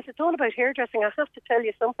as it's all about hairdressing, I have to tell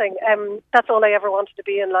you something. That's all I ever wanted to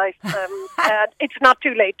be in life. It's not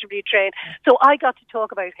too late to retrain. So I got to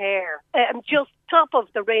talk about hair. Just top of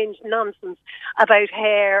the range nonsense about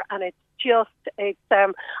hair, and it's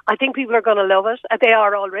I think people are going to love it. They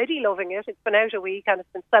are already loving it. It's been out a week and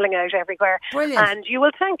it's been selling out everywhere. Brilliant. And you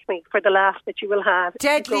will thank me for the laugh that you will have.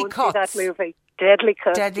 Deadly Cuts. That movie. Deadly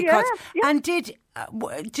Cuts. Deadly Cuts. Yeah. And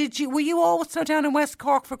were you also down in West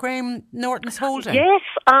Cork for Graham Norton's holding? Yes,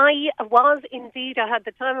 I was indeed. I had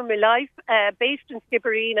the time of my life, based in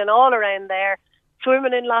Skibbereen and all around there,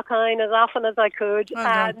 swimming in Lochine as often as I could,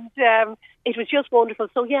 and it was just wonderful.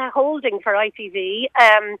 So holding for ITV.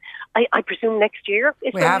 I presume next year.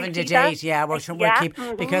 We haven't a date. We'll keep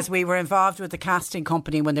because we were involved with the casting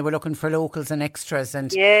company when they were looking for locals and extras, and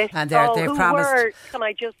they promised. Can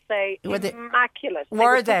I just say, immaculate?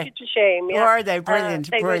 Were they? Such a shame. Yeah. Were they brilliant?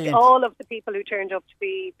 Brilliant. All of the people who turned up to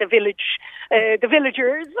be the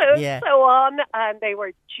villagers, so on, and they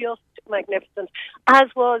were just magnificent, as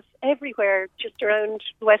was everywhere just around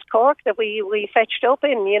West Cork that we fetched up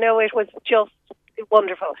in. It was just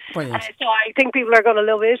wonderful. Brilliant. So I think people are going to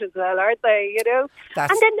love it as well, aren't they? And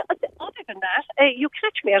then other than that, you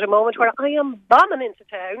catch me at a moment where I am bombing into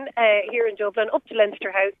town here in Dublin, up to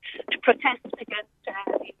Leinster House, to protest against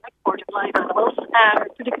the export of live animals,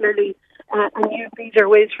 particularly a new visa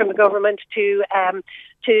whiz from the government to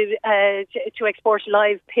export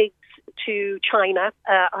live pigs to China,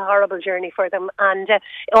 a horrible journey for them, and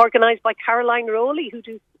organised by Caroline Rowley, who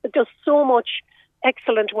does so much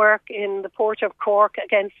excellent work in the port of Cork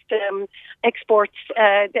against the export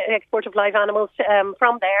of live animals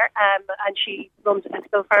from there, and she runs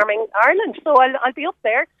Ethical Farming Ireland. So I'll be up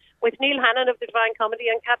there with Neil Hannon of the Divine Comedy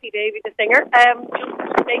and Kathy Davey, the singer,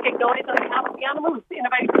 just making noise on behalf of the animals in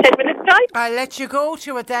about 10 minutes' time. I'll let you go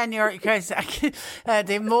to it then, because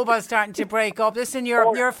the mobile's starting to break up. Listen,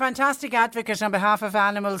 you're a fantastic advocate on behalf of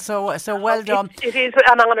animals, so well done. It is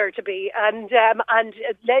an honour to be, and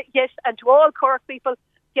yes, and to all Cork people,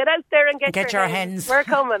 get out there and get your hens. We're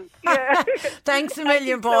coming. Yeah. Thanks a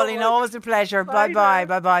million, Pauline. So always a pleasure.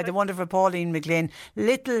 Bye-bye. The wonderful Pauline McGlynn.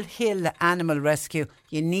 Little Hill Animal Rescue.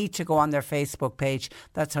 You need to go on their Facebook page.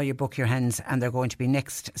 That's how you book your hens. And they're going to be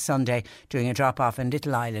next Sunday doing a drop-off in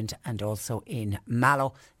Little Island and also in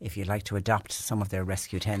Mallow if you'd like to adopt some of their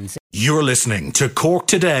rescued hens. You're listening to Cork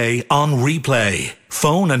Today on replay.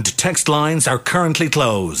 Phone and text lines are currently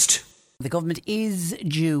closed. The government is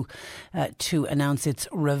due to announce its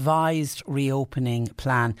revised reopening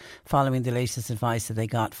plan following the latest advice that they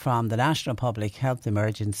got from the National Public Health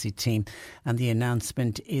Emergency Team, and the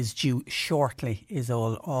announcement is due shortly, is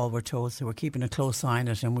all we're told. So we're keeping a close eye on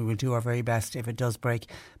it, and we will do our very best if it does break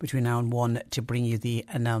between now and 1 to bring you the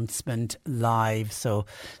announcement live. So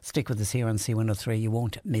stick with us here on C103, you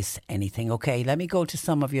won't miss anything. OK, let me go to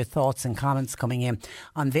some of your thoughts and comments coming in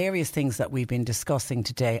on various things that we've been discussing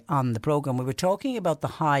today on the programme. We were talking about the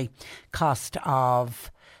high cost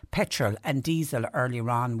of petrol and diesel earlier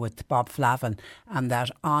on with Bob Flavin and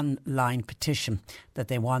that online petition that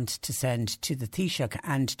they want to send to the Taoiseach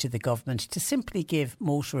and to the government to simply give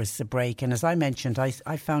motorists a break. And as I mentioned,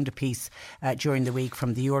 I found a piece during the week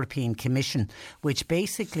from the European Commission which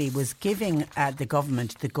basically was giving the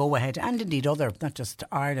government the go-ahead, and indeed other, not just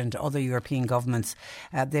Ireland, other European governments.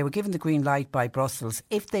 They were given the green light by Brussels.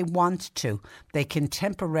 If they want to, they can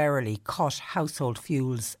temporarily cut household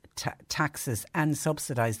fuels taxes and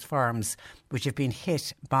subsidised firms which have been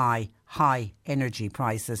hit by high energy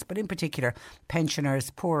prices, but in particular pensioners,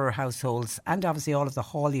 poorer households and obviously all of the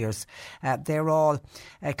hauliers. They're all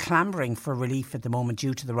clamouring for relief at the moment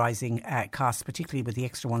due to the rising costs, particularly with the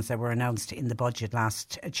extra ones that were announced in the budget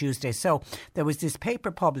last Tuesday. So there was this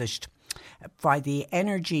paper published by the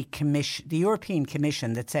Energy Commission, the European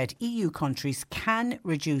Commission, that said EU countries can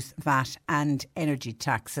reduce VAT and energy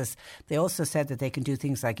taxes. They also said that they can do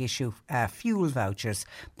things like issue fuel vouchers,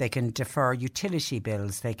 they can defer utility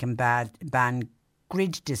bills, they can ban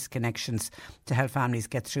grid disconnections to help families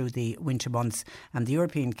get through the winter months. And the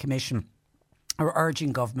European Commission are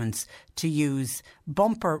urging governments to use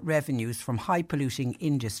bumper revenues from high polluting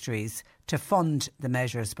industries to fund the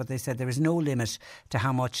measures, but they said there is no limit to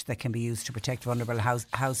how much that can be used to protect vulnerable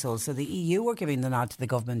households. So the EU are giving the nod to the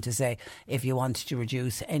government to say if you want to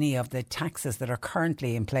reduce any of the taxes that are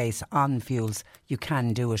currently in place on fuels, you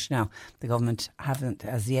can do it. Now, the government haven't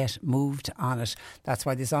as yet moved on it. That's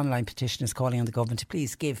why this online petition is calling on the government to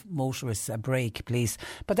please give motorists a break, please.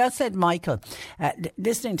 But that said, Michael,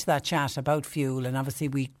 listening to that chat about fuel, and obviously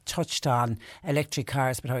we touched on electric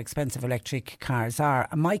cars, but how expensive electric cars are.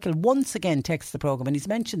 And Michael once again texts the programme, and he's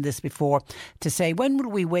mentioned this before, to say, when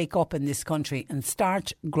will we wake up in this country and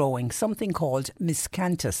start growing something called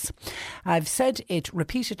miscanthus? I've said it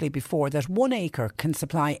repeatedly before that 1 acre can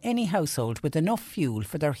supply any household with enough fuel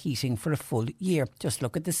for their heating for a full year. Just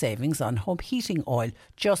look at the savings on home heating oil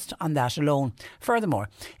just on that alone. Furthermore,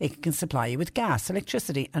 it can supply you with gas,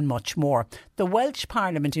 electricity and much more. The Welsh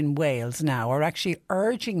Parliament in Wales now are actually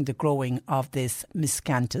urging the growing of this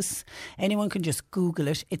miscanthus. Anyone can just Google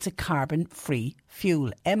it. It's a carbon-free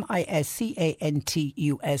fuel.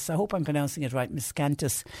 miscanthus. I hope I'm pronouncing it right,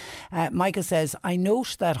 miscanthus. Michael says, I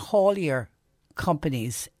note that haulier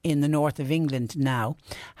companies in the north of England now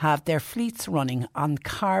have their fleets running on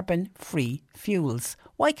carbon-free fuels.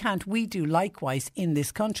 Why can't we do likewise in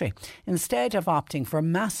this country instead of opting for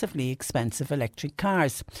massively expensive electric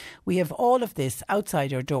cars? We have all of this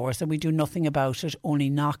outside our doors and we do nothing about it, only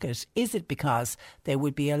knock it. Is it because there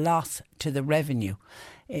would be a loss to the revenue,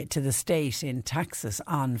 to the state in taxes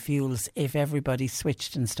on fuels if everybody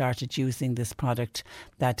switched and started using this product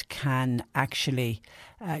that can actually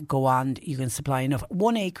go on? You can supply enough.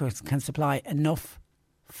 1 acre can supply enough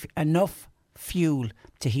fuel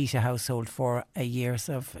to heat a household for a year.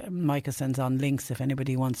 So if Micah sends on links if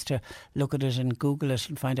anybody wants to look at it and Google it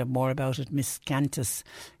and find out more about it. Miscanthus,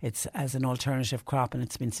 it's as an alternative crop and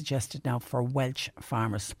it's been suggested now for Welsh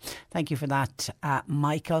farmers. Thank you for that,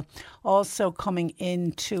 Michael. Also coming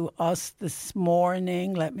in to us this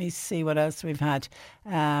morning, let me see what else we've had.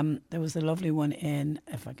 There was a lovely one in,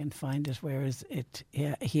 if I can find it, where is it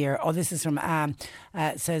here? Oh, this is from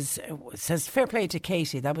says fair play to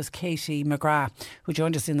Katie. That was Katie McGrath, who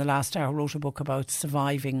joined us in the last hour, wrote a book about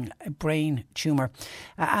surviving a brain tumour,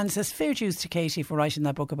 and says fair dues to Katie for writing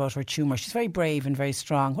that book about her tumour. She's very brave and very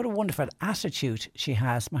strong. What a wonderful attitude she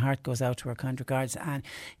has. My heart goes out to her, kind regards. And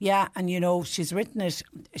yeah, and you know, she's written it,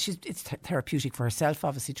 it's therapeutic for herself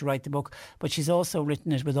obviously to write the book, but she's also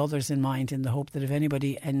written it with others in mind, in the hope that if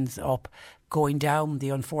anybody ends up going down the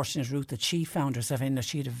unfortunate route that she found herself in, that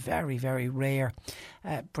she had a very, very rare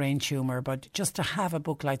brain tumour, but just to have a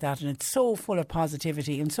book like that, and it's so full of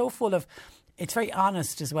positivity and so full of, it's very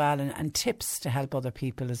honest as well, and tips to help other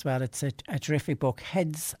people as well. It's a terrific book.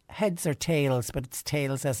 Heads or Tails, but it's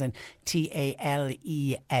Tales as in TALES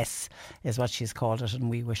is what she's called it, and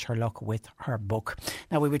we wish her luck with her book.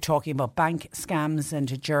 Now, we were talking about bank scams,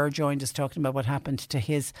 and Ger joined us talking about what happened to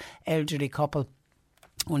his elderly couple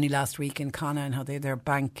only last week in Connacht, and how their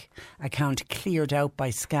bank account cleared out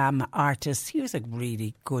by scam artists. Here's a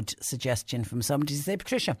really good suggestion from somebody to say,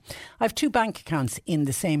 Patricia, I have 2 bank accounts in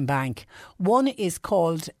the same bank. One is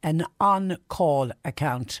called an on-call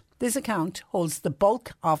account. This account holds the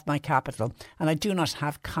bulk of my capital and I do not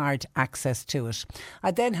have card access to it.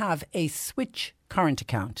 I then have a switch current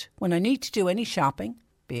account. When I need to do any shopping,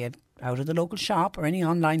 be it out of the local shop or any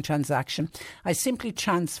online transaction, I simply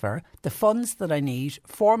transfer the funds that I need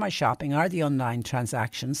for my shopping or the online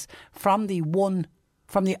transactions from the one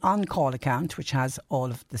from the on-call account, which has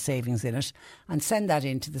all of the savings in it, and send that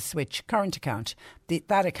into the Switch current account.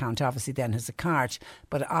 That account obviously then has a card,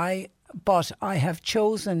 but I have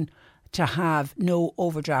chosen to have no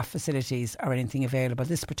overdraft facilities or anything available.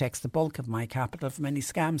 This protects the bulk of my capital from any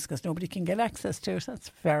scams because nobody can get access to it. That's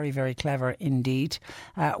very, very clever indeed.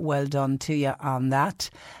 Well done to you on that.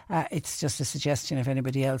 It's just a suggestion if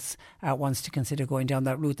anybody else wants to consider going down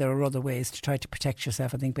that route. There are other ways to try to protect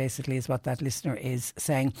yourself, I think basically is what that listener is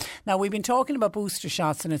saying. Now, we've been talking about booster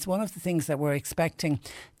shots, and it's one of the things that we're expecting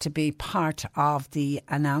to be part of the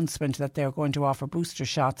announcement that they're going to offer booster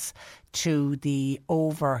shots to the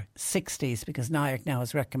over 60s, because NIAC now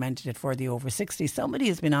has recommended it for the over 60s. Somebody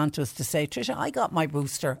has been on to us to say, Tricia, I got my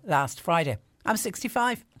booster last Friday. I'm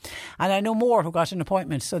 65 and I know more who got an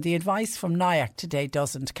appointment. So the advice from NIAC today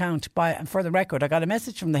doesn't count. For the record, I got a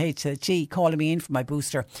message from the HSE calling me in for my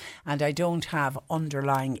booster and I don't have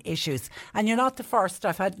underlying issues. And you're not the first.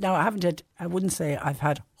 I wouldn't say I've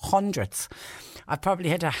had hundreds. I've probably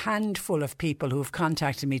had a handful of people who have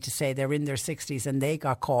contacted me to say they're in their 60s and they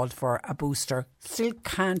got called for a booster. Still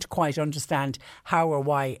can't quite understand how or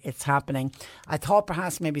why it's happening. I thought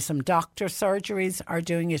perhaps maybe some doctor surgeries are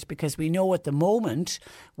doing it, because we know at the moment,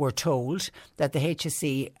 we're told, that the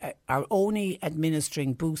HSE are only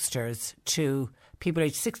administering boosters to people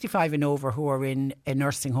aged 65 and over who are in a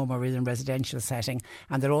nursing home or in a residential setting,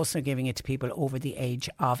 and they're also giving it to people over the age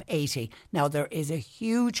of 80. Now, there is a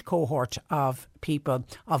huge cohort of people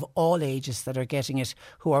of all ages that are getting it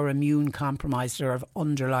who are immune compromised or have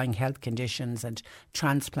underlying health conditions and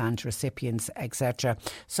transplant recipients, etc.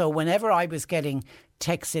 So whenever I was getting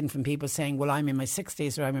texts in from people saying, well, I'm in my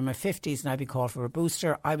 60s or I'm in my 50s and I'd be called for a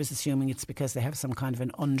booster, I was assuming it's because they have some kind of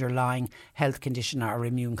an underlying health condition or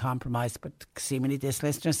immune compromise. But seemingly this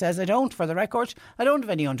listener says, I don't. For the record, I don't have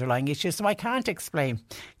any underlying issues, so I can't explain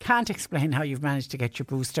how you've managed to get your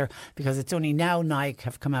booster, because it's only now NIAC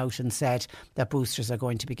have come out and said that boosters are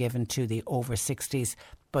going to be given to the over 60s.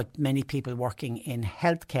 But many people working in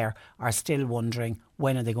healthcare are still wondering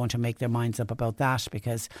when are they going to make their minds up about that,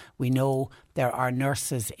 because we know there are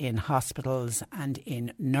nurses in hospitals and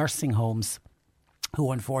in nursing homes who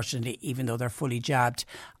unfortunately, even though they're fully jabbed,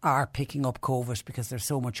 are picking up COVID because there's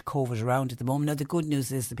so much COVID around at the moment. Now, the good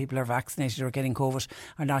news is the people who are vaccinated or getting COVID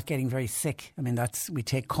are not getting very sick. I mean, we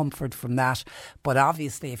take comfort from that. But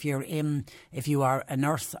obviously, if you are a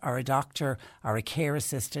nurse or a doctor or a care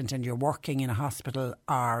assistant and you're working in a hospital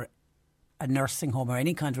or a nursing home or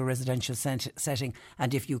any kind of a residential setting,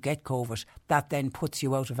 and if you get COVID, that then puts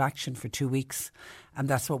you out of action for 2 weeks. And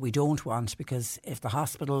that's what we don't want, because if the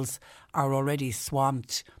hospitals are already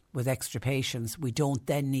swamped with extra patients, we don't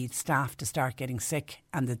then need staff to start getting sick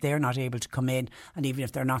and that they're not able to come in. And even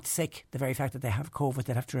if they're not sick, the very fact that they have COVID,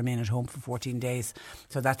 they have to remain at home for 14 days.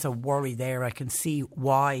 So that's a worry there. I can see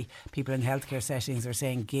why people in healthcare settings are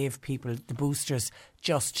saying give people the boosters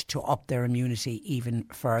just to up their immunity even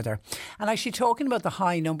further. And actually, talking about the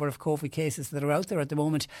high number of COVID cases that are out there at the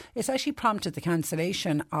moment, it's actually prompted the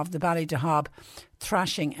cancellation of the Ballydehob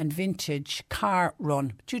Thrashing and Vintage Car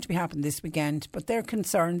Run, due to be happening this weekend. But they're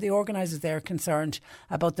concerned, the organisers there are concerned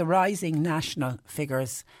about the rising national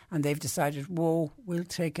figures, and they've decided, we're going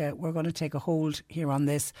to take a hold here on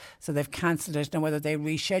this. So they've cancelled it. Now, whether they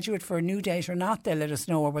reschedule it for a new date or not, they'll let us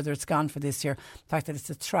know, or whether it's gone for this year. The fact that it's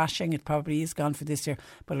a thrashing, it probably is gone for this year,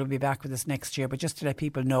 but it'll be back with us next year. But just to let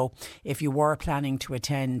people know, if you were planning to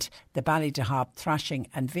attend the Ballydehob Thrashing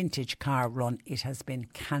and Vintage Car Run, it has been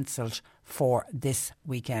cancelled for this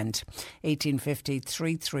weekend. 1850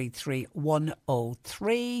 333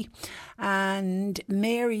 103. And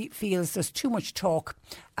Mary feels there's too much talk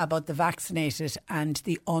about the vaccinated and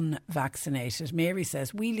the unvaccinated. Mary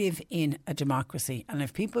says, we live in a democracy, and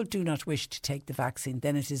if people do not wish to take the vaccine,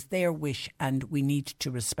 then it is their wish and we need to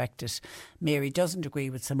respect it. Mary doesn't agree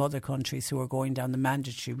with some other countries who are going down the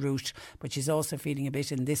mandatory route, but she's also feeling a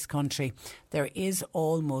bit in this country there is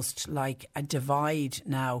almost like a divide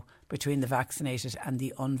now between the vaccinated and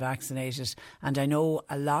the unvaccinated. And I know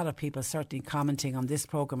a lot of people certainly commenting on this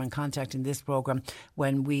programme and contacting this programme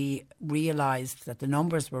when we realised that the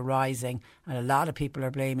numbers were rising, and a lot of people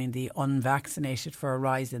are blaming the unvaccinated for a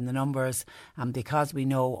rise in the numbers. And because we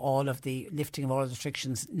know all of the lifting of all the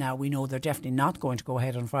restrictions now, we know they're definitely not going to go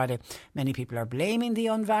ahead on Friday. Many people are blaming the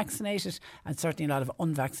unvaccinated, and certainly a lot of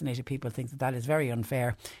unvaccinated people think that that is very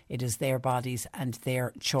unfair. It is their bodies and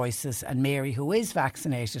their choices. And Mary, who is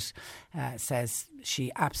vaccinated, says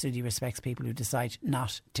she absolutely respects people who decide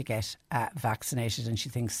not to get vaccinated, and she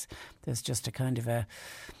thinks there's just a kind of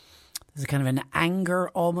There's a kind of an anger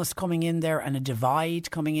almost coming in there and a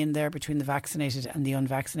divide coming in there between the vaccinated and the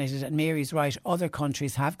unvaccinated. And Mary's right, other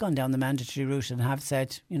countries have gone down the mandatory route and have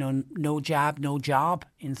said, you know, no jab, no job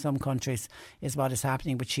in some countries is what is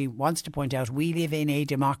happening. But she wants to point out we live in a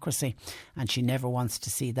democracy and she never wants to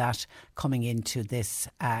see that coming into this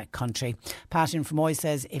country. Pat in Fermoy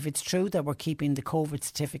says if it's true that we're keeping the COVID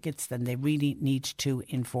certificates, then they really need to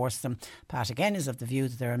enforce them. Pat again is of the view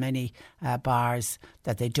that there are many bars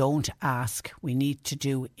that they don't ask. We need to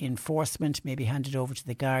do enforcement, maybe hand it over to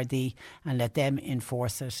the Gardaí and let them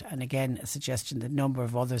enforce it. And again, a suggestion that a number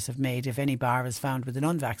of others have made, if any bar is found with an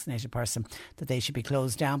unvaccinated person, that they should be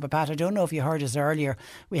closed down. But Pat, I don't know if you heard us earlier,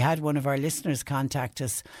 we had one of our listeners contact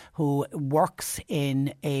us who works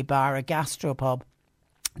in a bar, a gastropub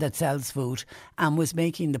that sells food, and was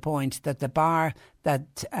making the point that the bar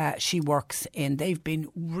that she works in, they've been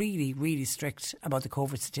really, really strict about the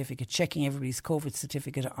COVID certificate, checking everybody's COVID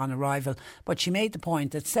certificate on arrival. But she made the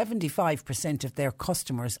point that 75% of their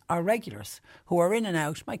customers are regulars who are in and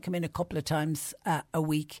out, might come in a couple of times a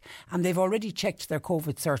week, and they've already checked their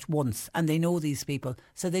COVID cert once and they know these people,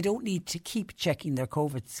 so they don't need to keep checking their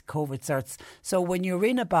COVID certs. So when you're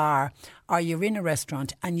in a bar or you're in a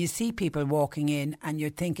restaurant and you see people walking in and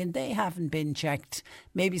you're thinking they haven't been checked,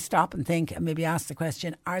 maybe stop and think and maybe ask the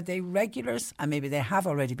question, are they regulars? And maybe they have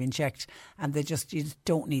already been checked and you just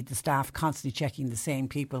don't need the staff constantly checking the same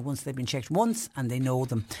people once they've been checked once and they know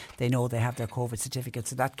them. They know they have their COVID certificate.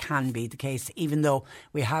 So that can be the case, even though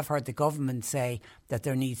we have heard the government say that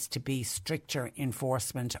there needs to be stricter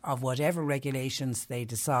enforcement of whatever regulations they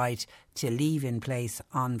decide to leave in place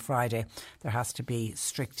on Friday. There has to be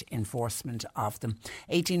strict enforcement of them.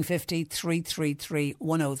 1850 333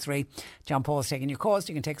 103. John Paul's taking your calls.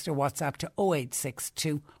 You can text or WhatsApp to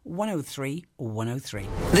 0862 103 103.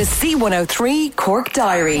 The C103 Cork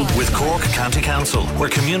Diary. With Cork County Council, where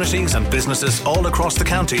communities and businesses all across the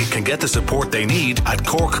county can get the support they need at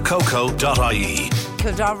corkcoco.ie.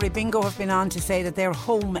 Kildare Bingo have been on to say that their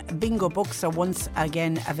home bingo books are once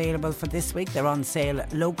again available for this week. They're on sale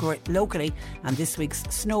locally, and this week's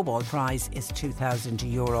snowball prize is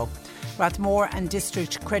 €2,000. Rathmore and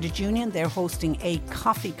District Credit Union, they're hosting a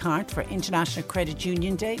coffee cart for International Credit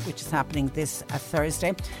Union Day, which is happening this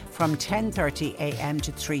Thursday from 10:30am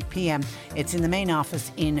to 3pm. It's in the main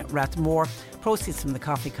office in Rathmore. Proceeds from the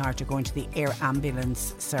coffee cart are going to the Air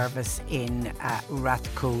Ambulance Service in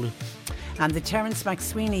Rathcoole. And the Terence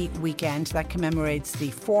McSweeney weekend, that commemorates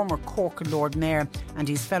the former Cork Lord Mayor and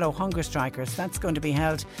his fellow hunger strikers. That's going to be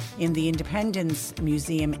held in the Independence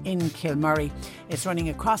Museum in Kilmurray. It's running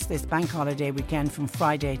across this bank holiday weekend from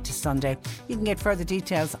Friday to Sunday. You can get further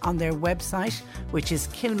details on their website, which is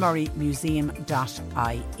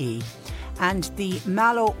kilmurraymuseum.ie. And the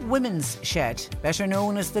Mallow Women's Shed, better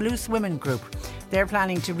known as the Loose Women Group, they're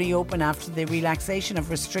planning to reopen after the relaxation of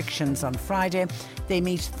restrictions on Friday. They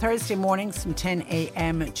meet Thursday mornings from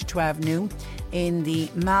 10am to 12 noon in the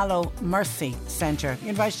Mallow Mercy Centre. You're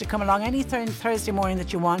invited to come along any Thursday morning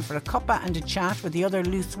that you want for a cuppa and a chat with the other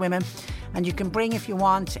loose women. And you can bring, if you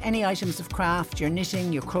want, any items of craft, your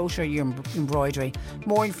knitting, your crochet, your embroidery.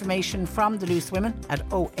 More information from the Loose Women at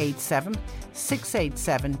 087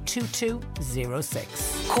 687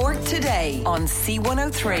 2206. Cork Today on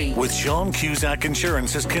C103. With Sean Cusack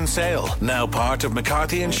Insurance's Kinsale, now part of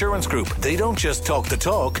McCarthy Insurance Group. They don't just talk the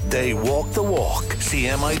talk, they walk the walk.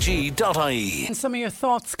 CMIG.ie. And some of your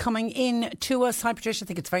thoughts coming in to us. Hi Patricia, I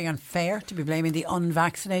think it's very unfair to be blaming the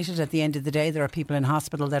unvaccinated. At the end of the day, there are people in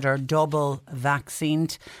hospital that are double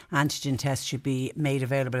vaccinated. Antigen tests should be made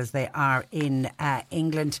available as they are in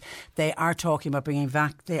England. They are talking about bringing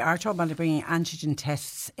antigen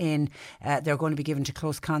tests in. They're going to be given to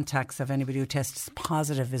close contacts of anybody who tests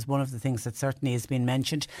positive is one of the things that certainly has been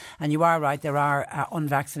mentioned. And you are right, there are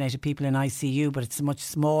unvaccinated people in ICU, but it's a much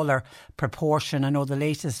smaller proportion. I know the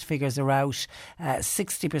latest figures are out.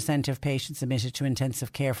 60% of patients admitted to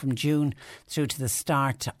intensive care from June through to the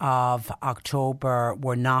start of October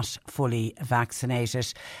were not fully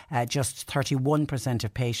vaccinated. Just 31%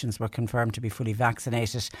 of patients were confirmed to be fully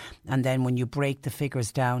vaccinated. And then when you break the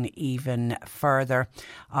figures down even further,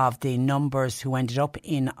 of the numbers who ended up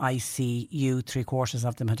in ICU, 3/4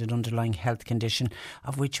 of them had an underlying health condition,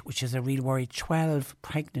 of which is a real worry. 12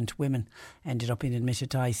 pregnant women ended up in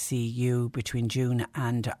admitted to ICU between June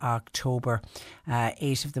and October.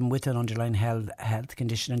 8 of them with an underlying health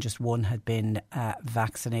condition, and just 1 had been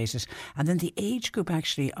vaccinated. And then the age group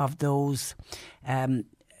actually of those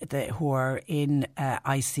who are in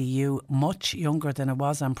ICU, much younger than it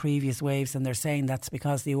was on previous waves, and they're saying that's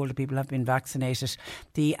because the older people have been vaccinated.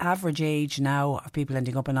 The average age now of people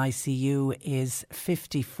ending up in ICU is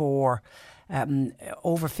 54.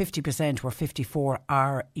 over 50% were 54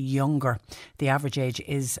 or younger. The average age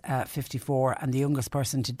is 54, and the youngest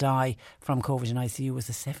person to die from COVID in ICU was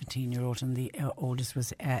a 17-year-old, and the oldest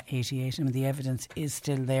was 88. And the evidence is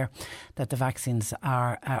still there that the vaccines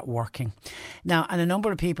are working. Now, and a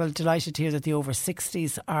number of people delighted to hear that the over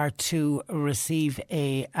 60s are to receive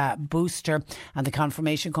a booster, and the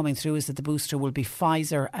confirmation coming through is that the booster will be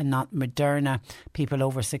Pfizer and not Moderna. People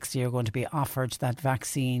over 60 are going to be offered that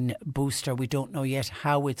vaccine booster. We don't know yet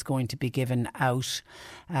how it's going to be given out.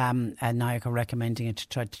 And NIAC are recommending it to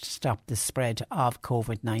try to stop the spread of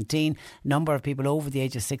COVID-19. Number of people over the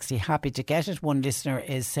age of 60 happy to get it. One listener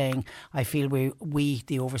is saying, I feel we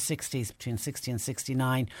the over 60s, between 60 and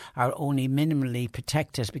 69, are only minimally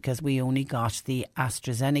protected because we only got the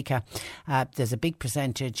AstraZeneca. There's a big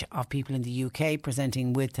percentage of people in the UK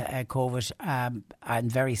presenting with COVID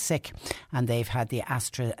and very sick, and they've had the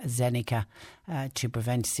AstraZeneca to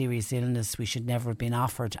prevent serious illness. We should never have been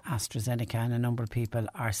offered AstraZeneca, and a number of people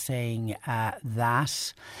are saying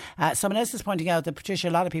that. Someone else is pointing out that, Patricia,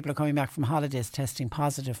 a lot of people are coming back from holidays testing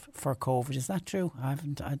positive for COVID. Is that true? I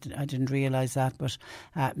didn't realise that, but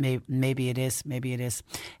maybe it is.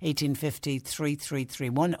 1850 333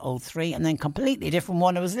 103. And then completely different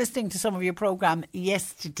one. I was listening to some of your programme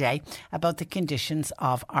yesterday about the conditions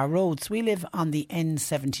of our roads. We live on the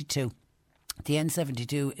N72. The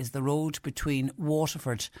N72 is the road between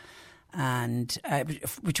Waterford and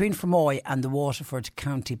between Fermoy and the Waterford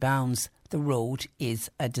county bounds. The road is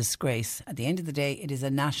a disgrace. At the end of the day, it is a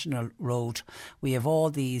national road. We have all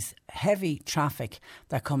these heavy traffic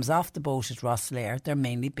that comes off the boat at Rosslare. They're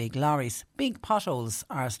mainly big lorries. Big potholes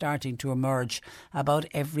are starting to emerge about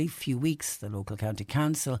every few weeks. The local county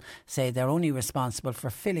council say they're only responsible for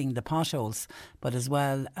filling the potholes, but as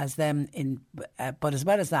well as that, in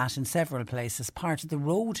several places, part of the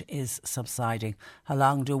road is subsiding. How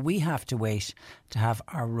long do we have to wait to have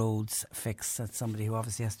our roads fixed? That's somebody who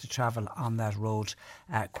obviously has to travel on that road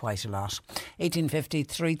quite a lot. 1850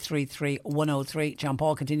 333 103. John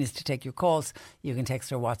Paul continues to take your calls. You can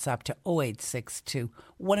text or WhatsApp to 0862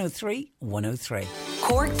 103 103.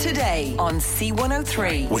 Cork Today on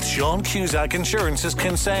C103. With Sean Cusack Insurance's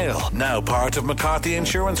Kinsale, now part of McCarthy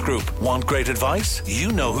Insurance Group. Want great advice?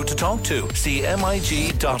 You know who to talk to. See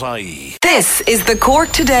MIG.ie. This is the Cork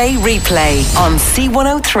Today replay on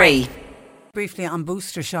C103. Briefly on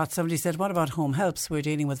booster shots, somebody said, what about home helps? We're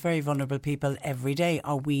dealing with very vulnerable people every day.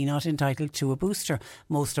 Are we not entitled to a booster?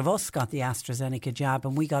 Most of us got the AstraZeneca jab,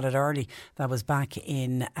 and we got it early. That was back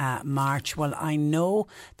in March. Well, I know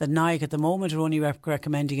that NIAC at the moment are only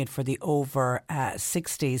recommending it for the over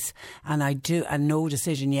 60s, and no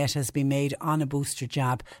decision yet has been made on a booster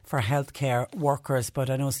jab for healthcare workers. But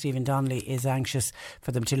I know Stephen Donnelly is anxious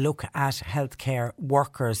for them to look at healthcare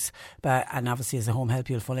workers, and obviously as a home help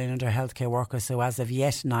you'll fall in under healthcare workers. So as of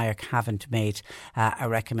yet, NIAC haven't made a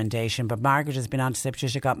recommendation. But Margaret has been on to say,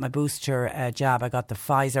 Patricia, got my booster jab. I got the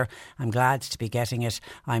Pfizer. I'm glad to be getting it.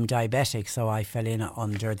 I'm diabetic, so I fell in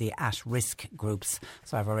under the at-risk groups.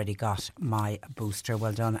 So I've already got my booster.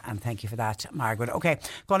 Well done, and thank you for that, Margaret. OK,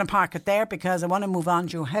 going to park it there because I want to move on.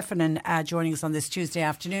 Joe Heffernan joining us on this Tuesday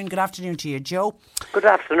afternoon. Good afternoon to you, Joe. Good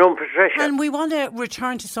afternoon, Patricia. And we want to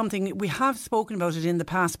return to something. We have spoken about it in the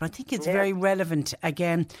past, but I think it's very relevant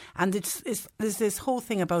again. And there's this whole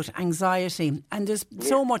thing about anxiety, and there's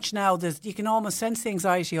so much now. You can almost sense the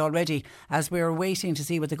anxiety already as we're waiting to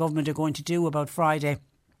see what the government are going to do about Friday.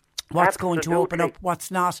 What's going to open up,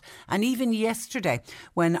 what's not. And even yesterday,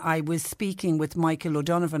 when I was speaking with Michael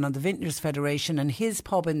O'Donovan on the Vintners Federation, and his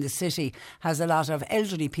pub in the city has a lot of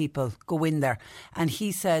elderly people go in there. And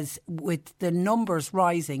he says with the numbers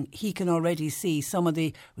rising, he can already see some of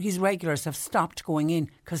his regulars have stopped going in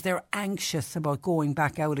because they're anxious about going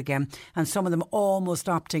back out again. And some of them almost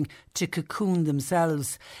opting to cocoon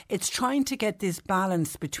themselves. It's trying to get this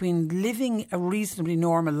balance between living a reasonably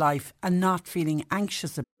normal life and not feeling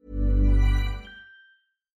anxious about.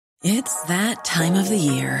 It's that time of the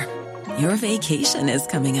year. Your vacation is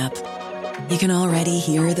coming up. You can already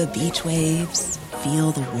hear the beach waves,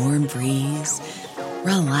 feel the warm breeze,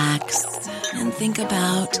 relax, and think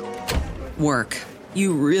about work.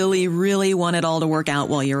 You really, really want it all to work out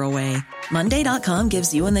while you're away. Monday.com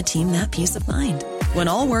gives you and the team that peace of mind. When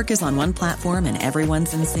all work is on one platform and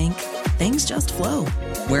everyone's in sync, things just flow.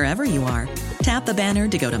 Wherever you are, tap the banner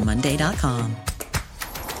to go to Monday.com.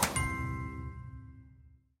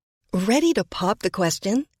 Ready to pop the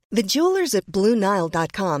question? The jewelers at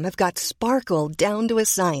BlueNile.com have got sparkle down to a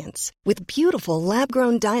science with beautiful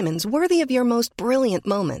lab-grown diamonds worthy of your most brilliant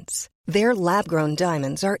moments. Their lab-grown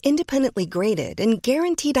diamonds are independently graded and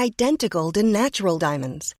guaranteed identical to natural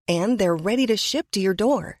diamonds, and they're ready to ship to your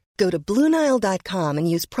door. Go to BlueNile.com and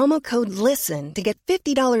use promo code LISTEN to get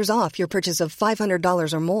 $50 off your purchase of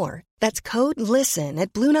 $500 or more. That's code LISTEN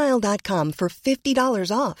at BlueNile.com for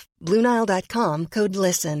 $50 off. BlueNile.com, code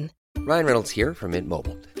LISTEN. Ryan Reynolds here from Mint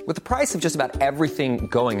Mobile. With the price of just about everything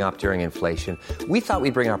going up during inflation, we thought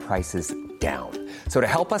we'd bring our prices down. So to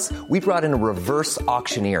help us, we brought in a reverse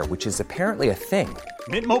auctioneer, which is apparently a thing.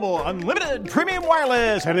 Mint Mobile Unlimited Premium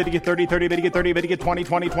Wireless. How to get 30, 30, bit to get 30, bit to get 20,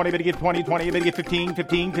 20, 20, bit to get 20, 20, bit to get 15,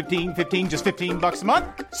 15, 15, 15, just $15 a month?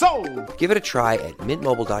 Sold! Give it a try at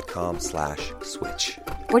mintmobile.com/switch.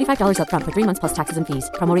 $45 up front for 3 months plus taxes and fees.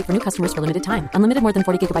 Promo rate for new customers for limited time. Unlimited more than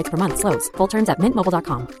 40 gigabytes per month. Slows full terms at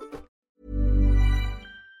mintmobile.com.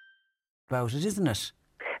 About it, isn't it?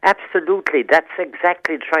 Absolutely. That's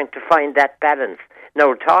exactly trying to find that balance.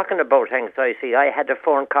 Now, talking about anxiety, I had a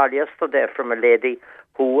phone call yesterday from a lady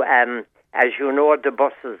who, as you know, the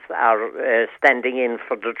buses are standing in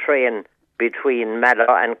for the train between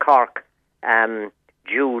Mallow and Cork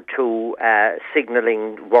due to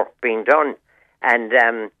signalling work being done. And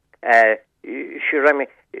she rang me.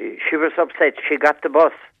 She was upset. She got the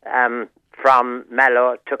bus from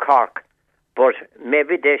Mallow to Cork, but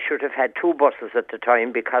maybe they should have had two buses at the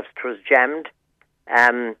time because it was jammed.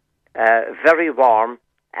 Very warm,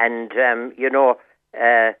 and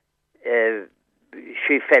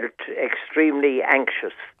she felt extremely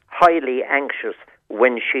anxious, highly anxious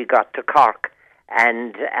when she got to Cork.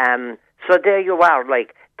 And so there you are,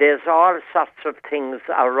 like, there's all sorts of things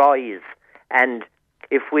arise, and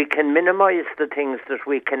if we can minimise the things that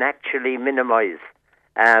we can actually minimise,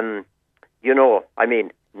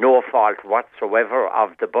 no fault whatsoever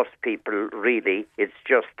of the bus people, really. It's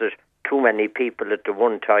just that too many people at the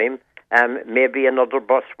one time. Maybe another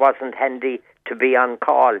bus wasn't handy to be on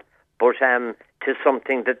call, but to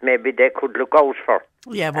something that maybe they could look out for.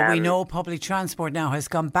 Yeah, but we know public transport now has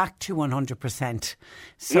gone back to 100%.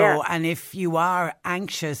 So, yeah. And if you are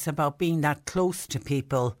anxious about being that close to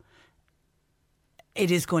people, it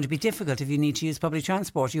is going to be difficult if you need to use public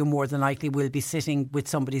transport. You more than likely will be sitting with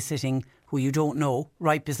somebody sitting who you don't know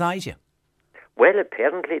right beside you. Well,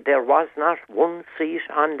 apparently there was not one seat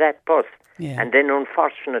on that bus. Yeah. And then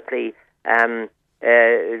unfortunately,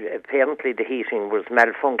 apparently the heating was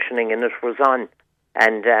malfunctioning and it was on.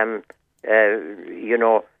 And,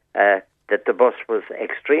 that the bus was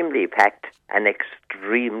extremely packed and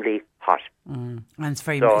extremely hot. And it's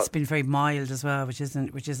been very mild as well, which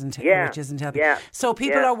isn't helping. Yeah. So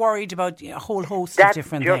people are worried about a whole host of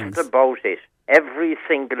different things. That's just about it. Every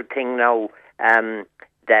single thing now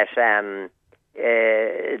that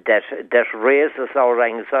raises our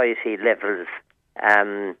anxiety levels.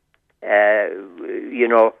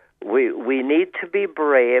 We need to be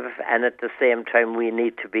brave, and at the same time we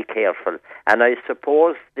need to be careful. And I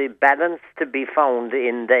suppose the balance to be found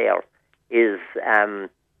in there is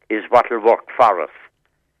what will work for us.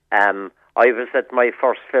 I was at my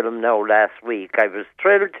first film now last week. I was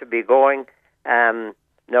thrilled to be going.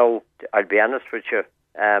 No, I'll be honest with you.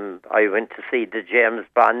 I went to see the James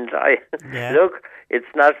Bond. Look,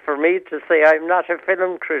 it's not for me to say I'm not a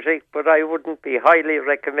film critic, but I wouldn't be highly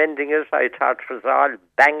recommending it. I thought it was all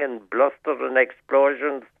bang and bluster and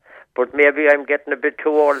explosions, but maybe I'm getting a bit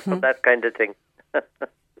too old for that kind of thing.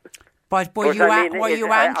 But were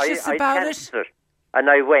you anxious about it? And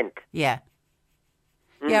I went. Yeah.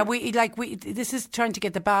 Yeah, we this is trying to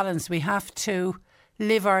get the balance. We have to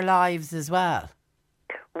live our lives as well.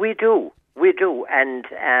 We do, and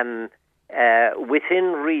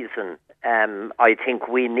within reason, I think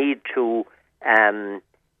we need to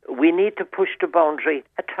push the boundary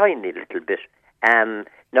a tiny little bit.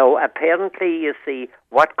 Now, apparently, you see,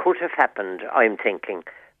 what could have happened, I'm thinking,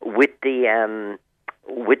 with the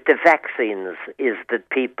vaccines is that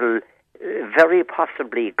people very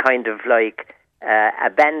possibly kind of like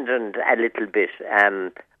abandoned a little bit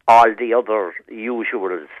all the other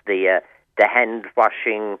usuals, the hand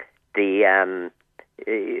washing, the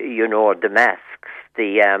masks,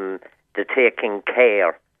 the taking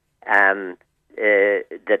care.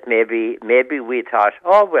 That maybe we thought,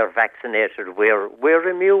 we're vaccinated, we're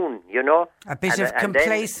immune, A bit of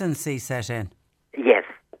complacency set in. Yes,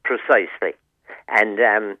 precisely, and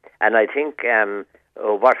I think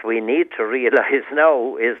what we need to realise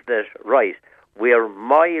now is that we're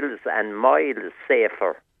miles and miles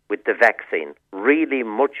safer with the vaccine, really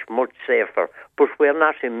much, much safer, but we're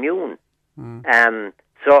not immune.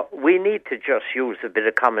 So we need to just use a bit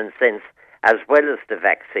of common sense as well as the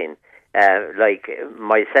vaccine. Like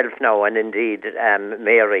myself now, and indeed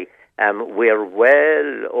Mary, we're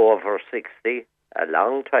well over 60, a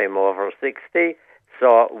long time over 60,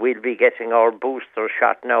 so we'll be getting our booster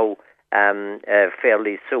shot now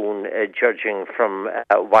fairly soon, judging from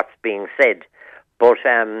what's being said. But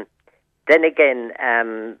then again,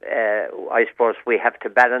 I suppose we have to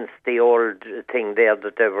balance the old thing there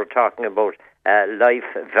that they were talking about,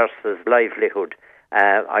 life versus livelihood.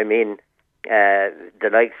 I mean, the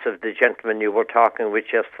likes of the gentleman you were talking with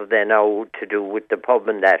yesterday now to do with the pub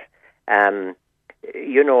and that,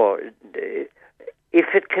 you know,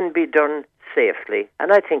 if it can be done safely,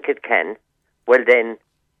 and I think it can, well then,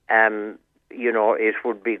 you know, it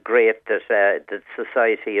would be great that that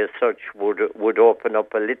society as such would open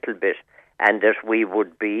up a little bit, and that we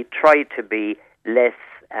would try to be less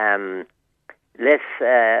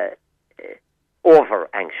over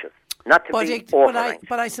anxious. Not to be over anxious.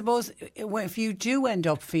 But I suppose if you do end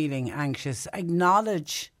up feeling anxious,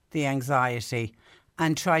 acknowledge the anxiety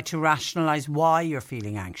and try to rationalise why you're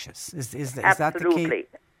feeling anxious. Is that the key? Absolutely.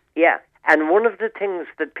 Yeah. And one of the things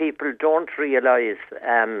that people don't realise,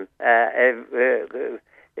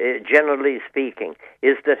 generally speaking,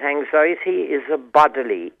 is that anxiety is a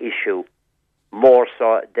bodily issue more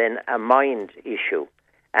so than a mind issue.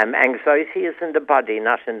 Anxiety is in the body,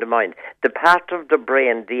 not in the mind. The part of the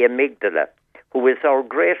brain, the amygdala, who is our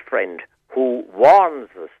great friend, who warns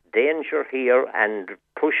us, danger here, and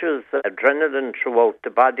pushes adrenaline throughout the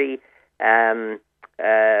body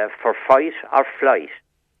for fight or flight,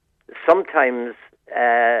 sometimes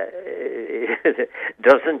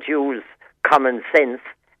doesn't use common sense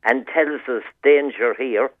and tells us danger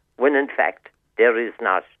here, when in fact there is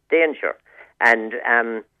not danger. And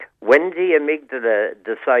when the amygdala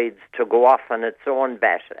decides to go off on its own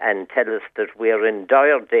bat and tell us that we're in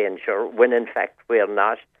dire danger, when in fact we're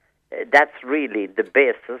not, that's really the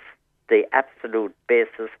basis, the absolute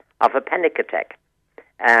basis of a panic attack.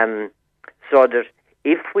 So that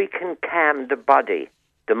if we can calm the body,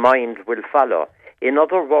 the mind will follow. In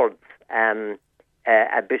other words,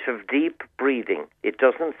 a bit of deep breathing. It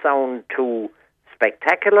doesn't sound too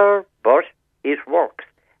spectacular, but it works.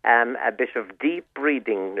 A bit of deep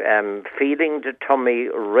breathing, feeling the tummy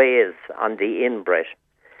raise on the in-breath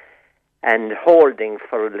and holding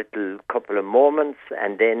for a little couple of moments,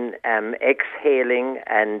 and then exhaling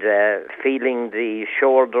and feeling the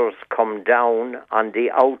shoulders come down on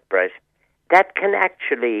the out-breath. That can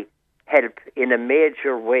actually help in a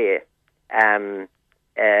major way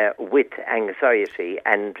with anxiety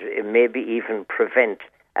and maybe even prevent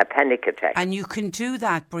a panic attack. And you can do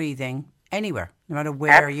that breathing anywhere, no matter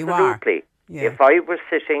where you are. Absolutely. Yeah. If I was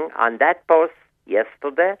sitting on that bus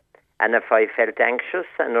yesterday and if I felt anxious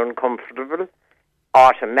and uncomfortable,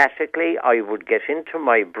 automatically I would get into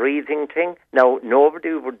my breathing thing. Now,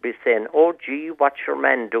 nobody would be saying, oh, gee, what's your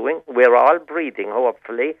man doing? We're all breathing,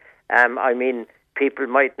 hopefully. I mean, people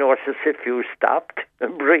might notice if you stopped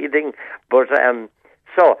breathing, but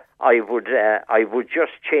so I would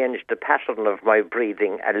just change the pattern of my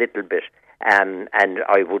breathing a little bit, and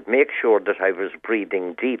I would make sure that I was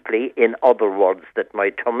breathing deeply. In other words, that my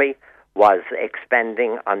tummy was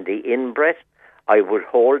expanding on the in-breath. I would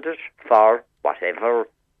hold it for whatever,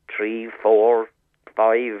 3, 4,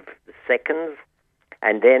 5 seconds,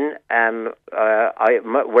 and then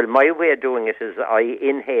my way of doing it is I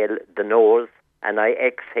inhale the nose and I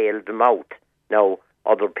exhale the mouth. Now,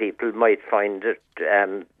 other people might find it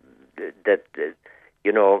that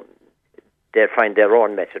you know, they find their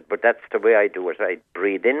own method, but that's the way I do it. I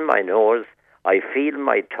breathe in my nose, I feel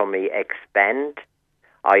my tummy expand,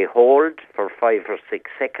 I hold for 5 or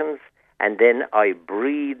 6 seconds, and then I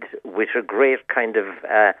breathe with a great kind of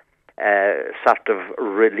sort of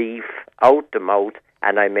relief out the mouth,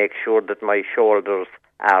 and I make sure that my shoulders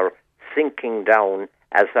are sinking down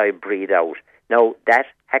as I breathe out. Now, that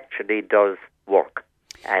actually does work.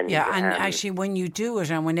 And, actually, when you do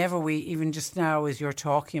it, and whenever we, even just now as you're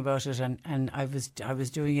talking about it, and I was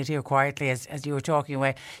doing it here quietly as you were talking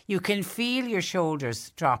away, you can feel your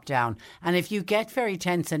shoulders drop down. And if you get very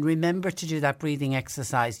tense and remember to do that breathing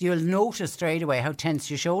exercise, you'll notice straight away how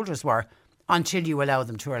tense your shoulders were until you allow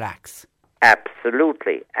them to relax.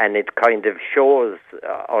 Absolutely. And it kind of shows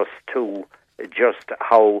us too just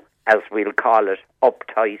how, as we'll call it,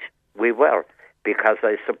 uptight we were. Because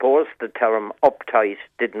I suppose the term uptight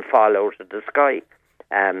didn't fall out of the sky.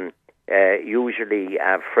 Usually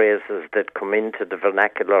phrases that come into the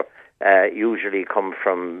vernacular usually come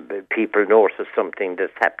from people notice something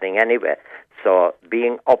that's happening anyway. So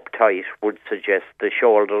being uptight would suggest the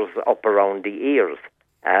shoulders up around the ears,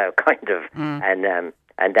 kind of.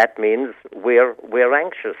 And that means we're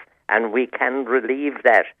anxious. And we can relieve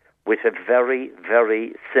that with a very,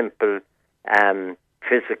 very simple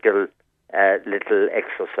physical little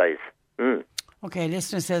exercise. Okay,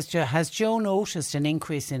 listener says, has Joe noticed an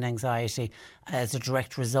increase in anxiety as a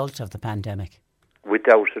direct result of the pandemic?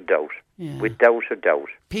 Without a doubt. Yeah. Without a doubt.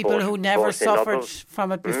 People who never suffered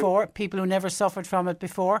from it before? People who never suffered from it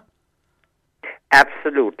before?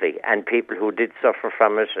 Absolutely. And people who did suffer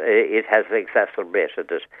from it, it has exacerbated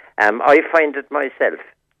it. I find it myself.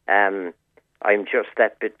 I'm just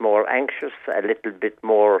that bit more anxious, a little bit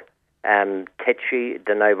more tetchy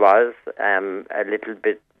than I was, a little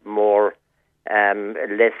bit more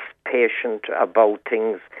less patient about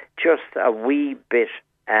things, just a wee bit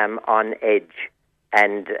on edge.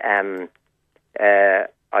 And I'm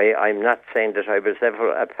not saying that I was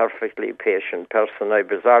ever a perfectly patient person. I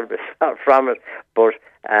was always far from it. But,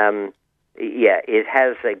 it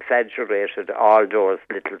has exaggerated all those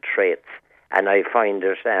little traits. And I find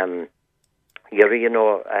it,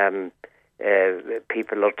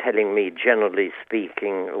 people are telling me, generally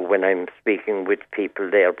speaking, when I'm speaking with people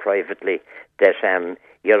there privately, that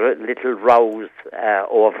your little rows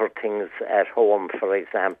over things at home, for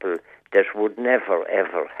example, that would never,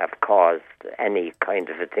 ever have caused any kind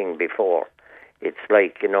of a thing before. It's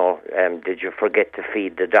like, did you forget to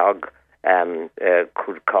feed the dog?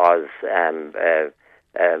 Could cause a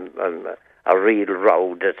real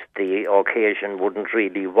row that the occasion wouldn't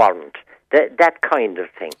really warrant. That kind of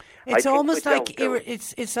thing. It's almost like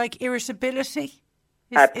it's like irritability.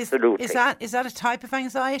 Absolutely. Is that a type of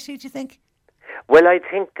anxiety, do you think? Well, I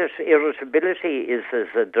think that irritability is as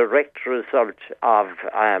a direct result of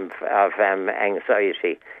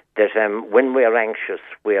anxiety. That when we're anxious,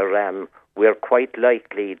 we're quite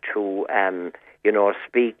likely to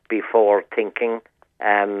speak before thinking,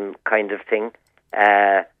 kind of thing.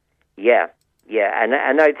 And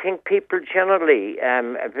I think people generally,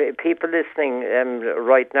 people listening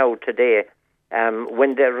right now today,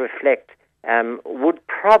 when they reflect, would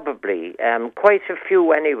probably, quite a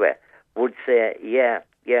few anyway, would say,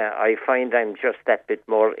 I find I'm just that bit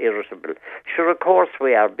more irritable. Sure, of course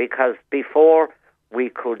we are, because before we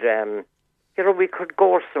could, we could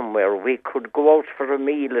go somewhere, we could go out for a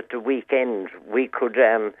meal at the weekend, we could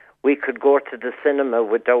go to the cinema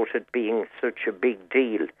without it being such a big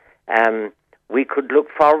deal. We could look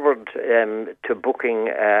forward to booking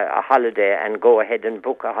a holiday and go ahead and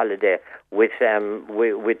book a holiday with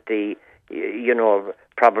the,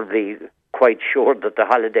 probably quite sure that the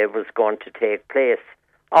holiday was going to take place.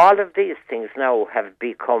 All of these things now have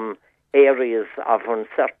become areas of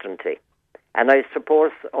uncertainty. And I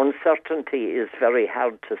suppose uncertainty is very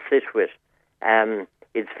hard to sit with.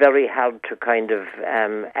 It's very hard to kind of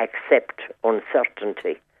accept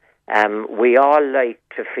uncertainty. We all like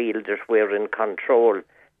to feel that we're in control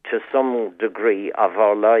to some degree of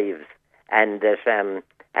our lives, and that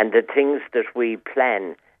and the things that we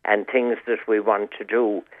plan and things that we want to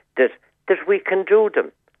do, that we can do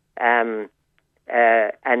them, and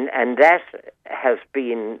that has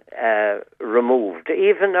been removed.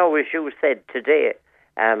 Even though, as you said today,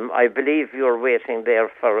 I believe you're waiting there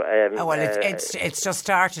for... it's just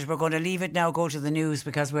started. We're going to leave it now, go to the news,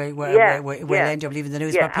 because we'll end up leaving the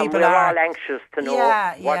news. But people we're are all anxious to know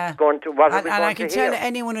what's going to... And I can tell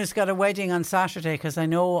anyone who's got a wedding on Saturday, because I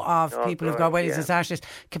know of people who've got weddings on Saturdays,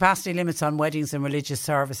 capacity limits on weddings and religious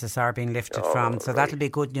services are being lifted from. So that'll be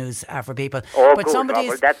good news for people. But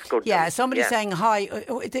good, that's good. Yeah, somebody's saying, hi,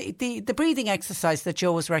 the breathing exercise that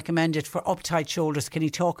Joe has recommended for uptight shoulders, can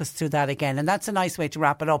you talk us through that again? And that's a nice way to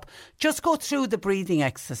wrap it up. Just go through the breathing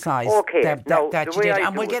exercise that you did,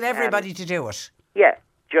 and we'll get everybody to do it. Yeah,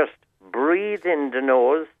 just breathe in the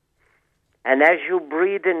nose, and as you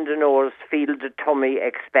breathe in the nose, feel the tummy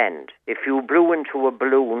expand. If you blew into a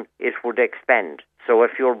balloon, it would expand. So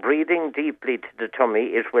if you're breathing deeply to the tummy,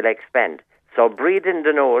 it will expand. So breathe in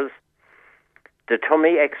the nose, the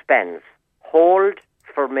tummy expands. Hold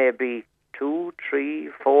for maybe 2, 3,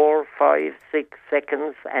 4, 5, 6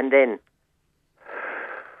 seconds, and then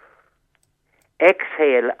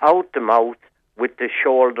exhale out the mouth with the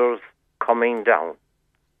shoulders coming down.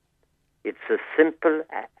 It's as simple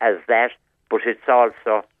as that, but it's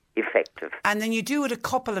also effective. And then you do it a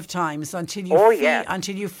couple of times until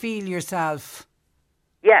you feel yourself.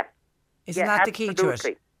 Yeah. Isn't that the key to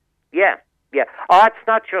it? Yeah. Oh, it's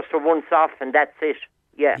not just a once off and that's it.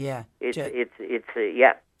 Yeah. Yeah. It's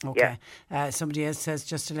Okay. Somebody else says,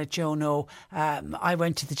 just to let Joe know, I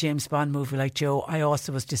went to the James Bond movie like Joe. I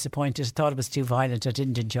also was disappointed. I thought it was too violent. I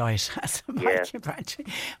didn't enjoy it.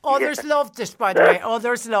 Others loved it, by the way.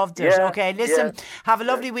 Others loved it. Okay, listen, have a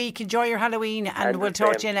lovely week. Enjoy your Halloween, and we'll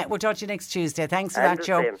talk to you next Tuesday. Thanks for that,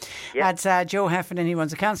 Joe. That's Joe Heffernan. He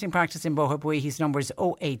runs a counselling practice in Boherbue. His number is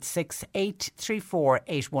 086 834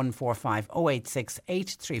 8145. 086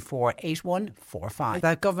 834 8145.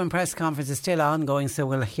 That government press conference is still ongoing, so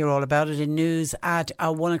we'll hear all about it in news at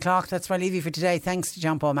 1 o'clock. That's where I leave you for today. Thanks to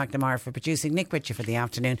John Paul McNamara for producing. Nick Butcher for the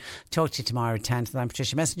afternoon. Talk to you tomorrow at 10. I'm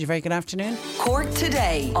Patricia Messenger. Very good afternoon. Cork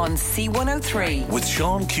Today on C103 with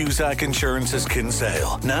Sean Cusack Insurance's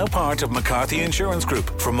Kinsale, now part of McCarthy Insurance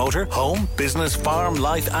Group. For motor, home, business, farm,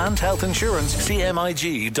 life and health insurance,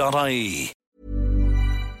 cmig.ie.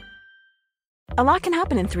 A lot can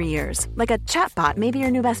happen in 3 years, like a chatbot may be your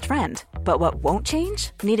new best friend. But what won't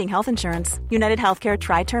change? Needing health insurance. United Healthcare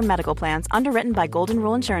Tri-Term Medical Plans, underwritten by Golden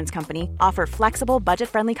Rule Insurance Company, offer flexible,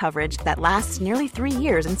 budget-friendly coverage that lasts nearly 3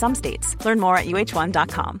 years in some states. Learn more at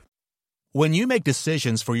uh1.com. When you make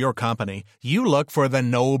decisions for your company, you look for the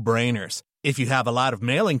no-brainers. If you have a lot of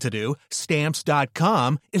mailing to do,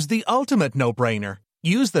 Stamps.com is the ultimate no-brainer.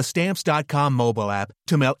 Use the Stamps.com mobile app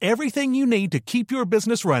to mail everything you need to keep your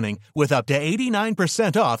business running with up to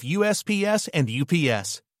 89% off USPS and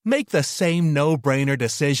UPS. Make the same no-brainer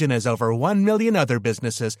decision as over 1 million other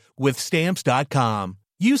businesses with Stamps.com.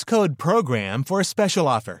 Use code PROGRAM for a special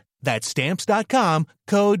offer. That's Stamps.com,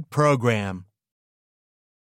 code PROGRAM.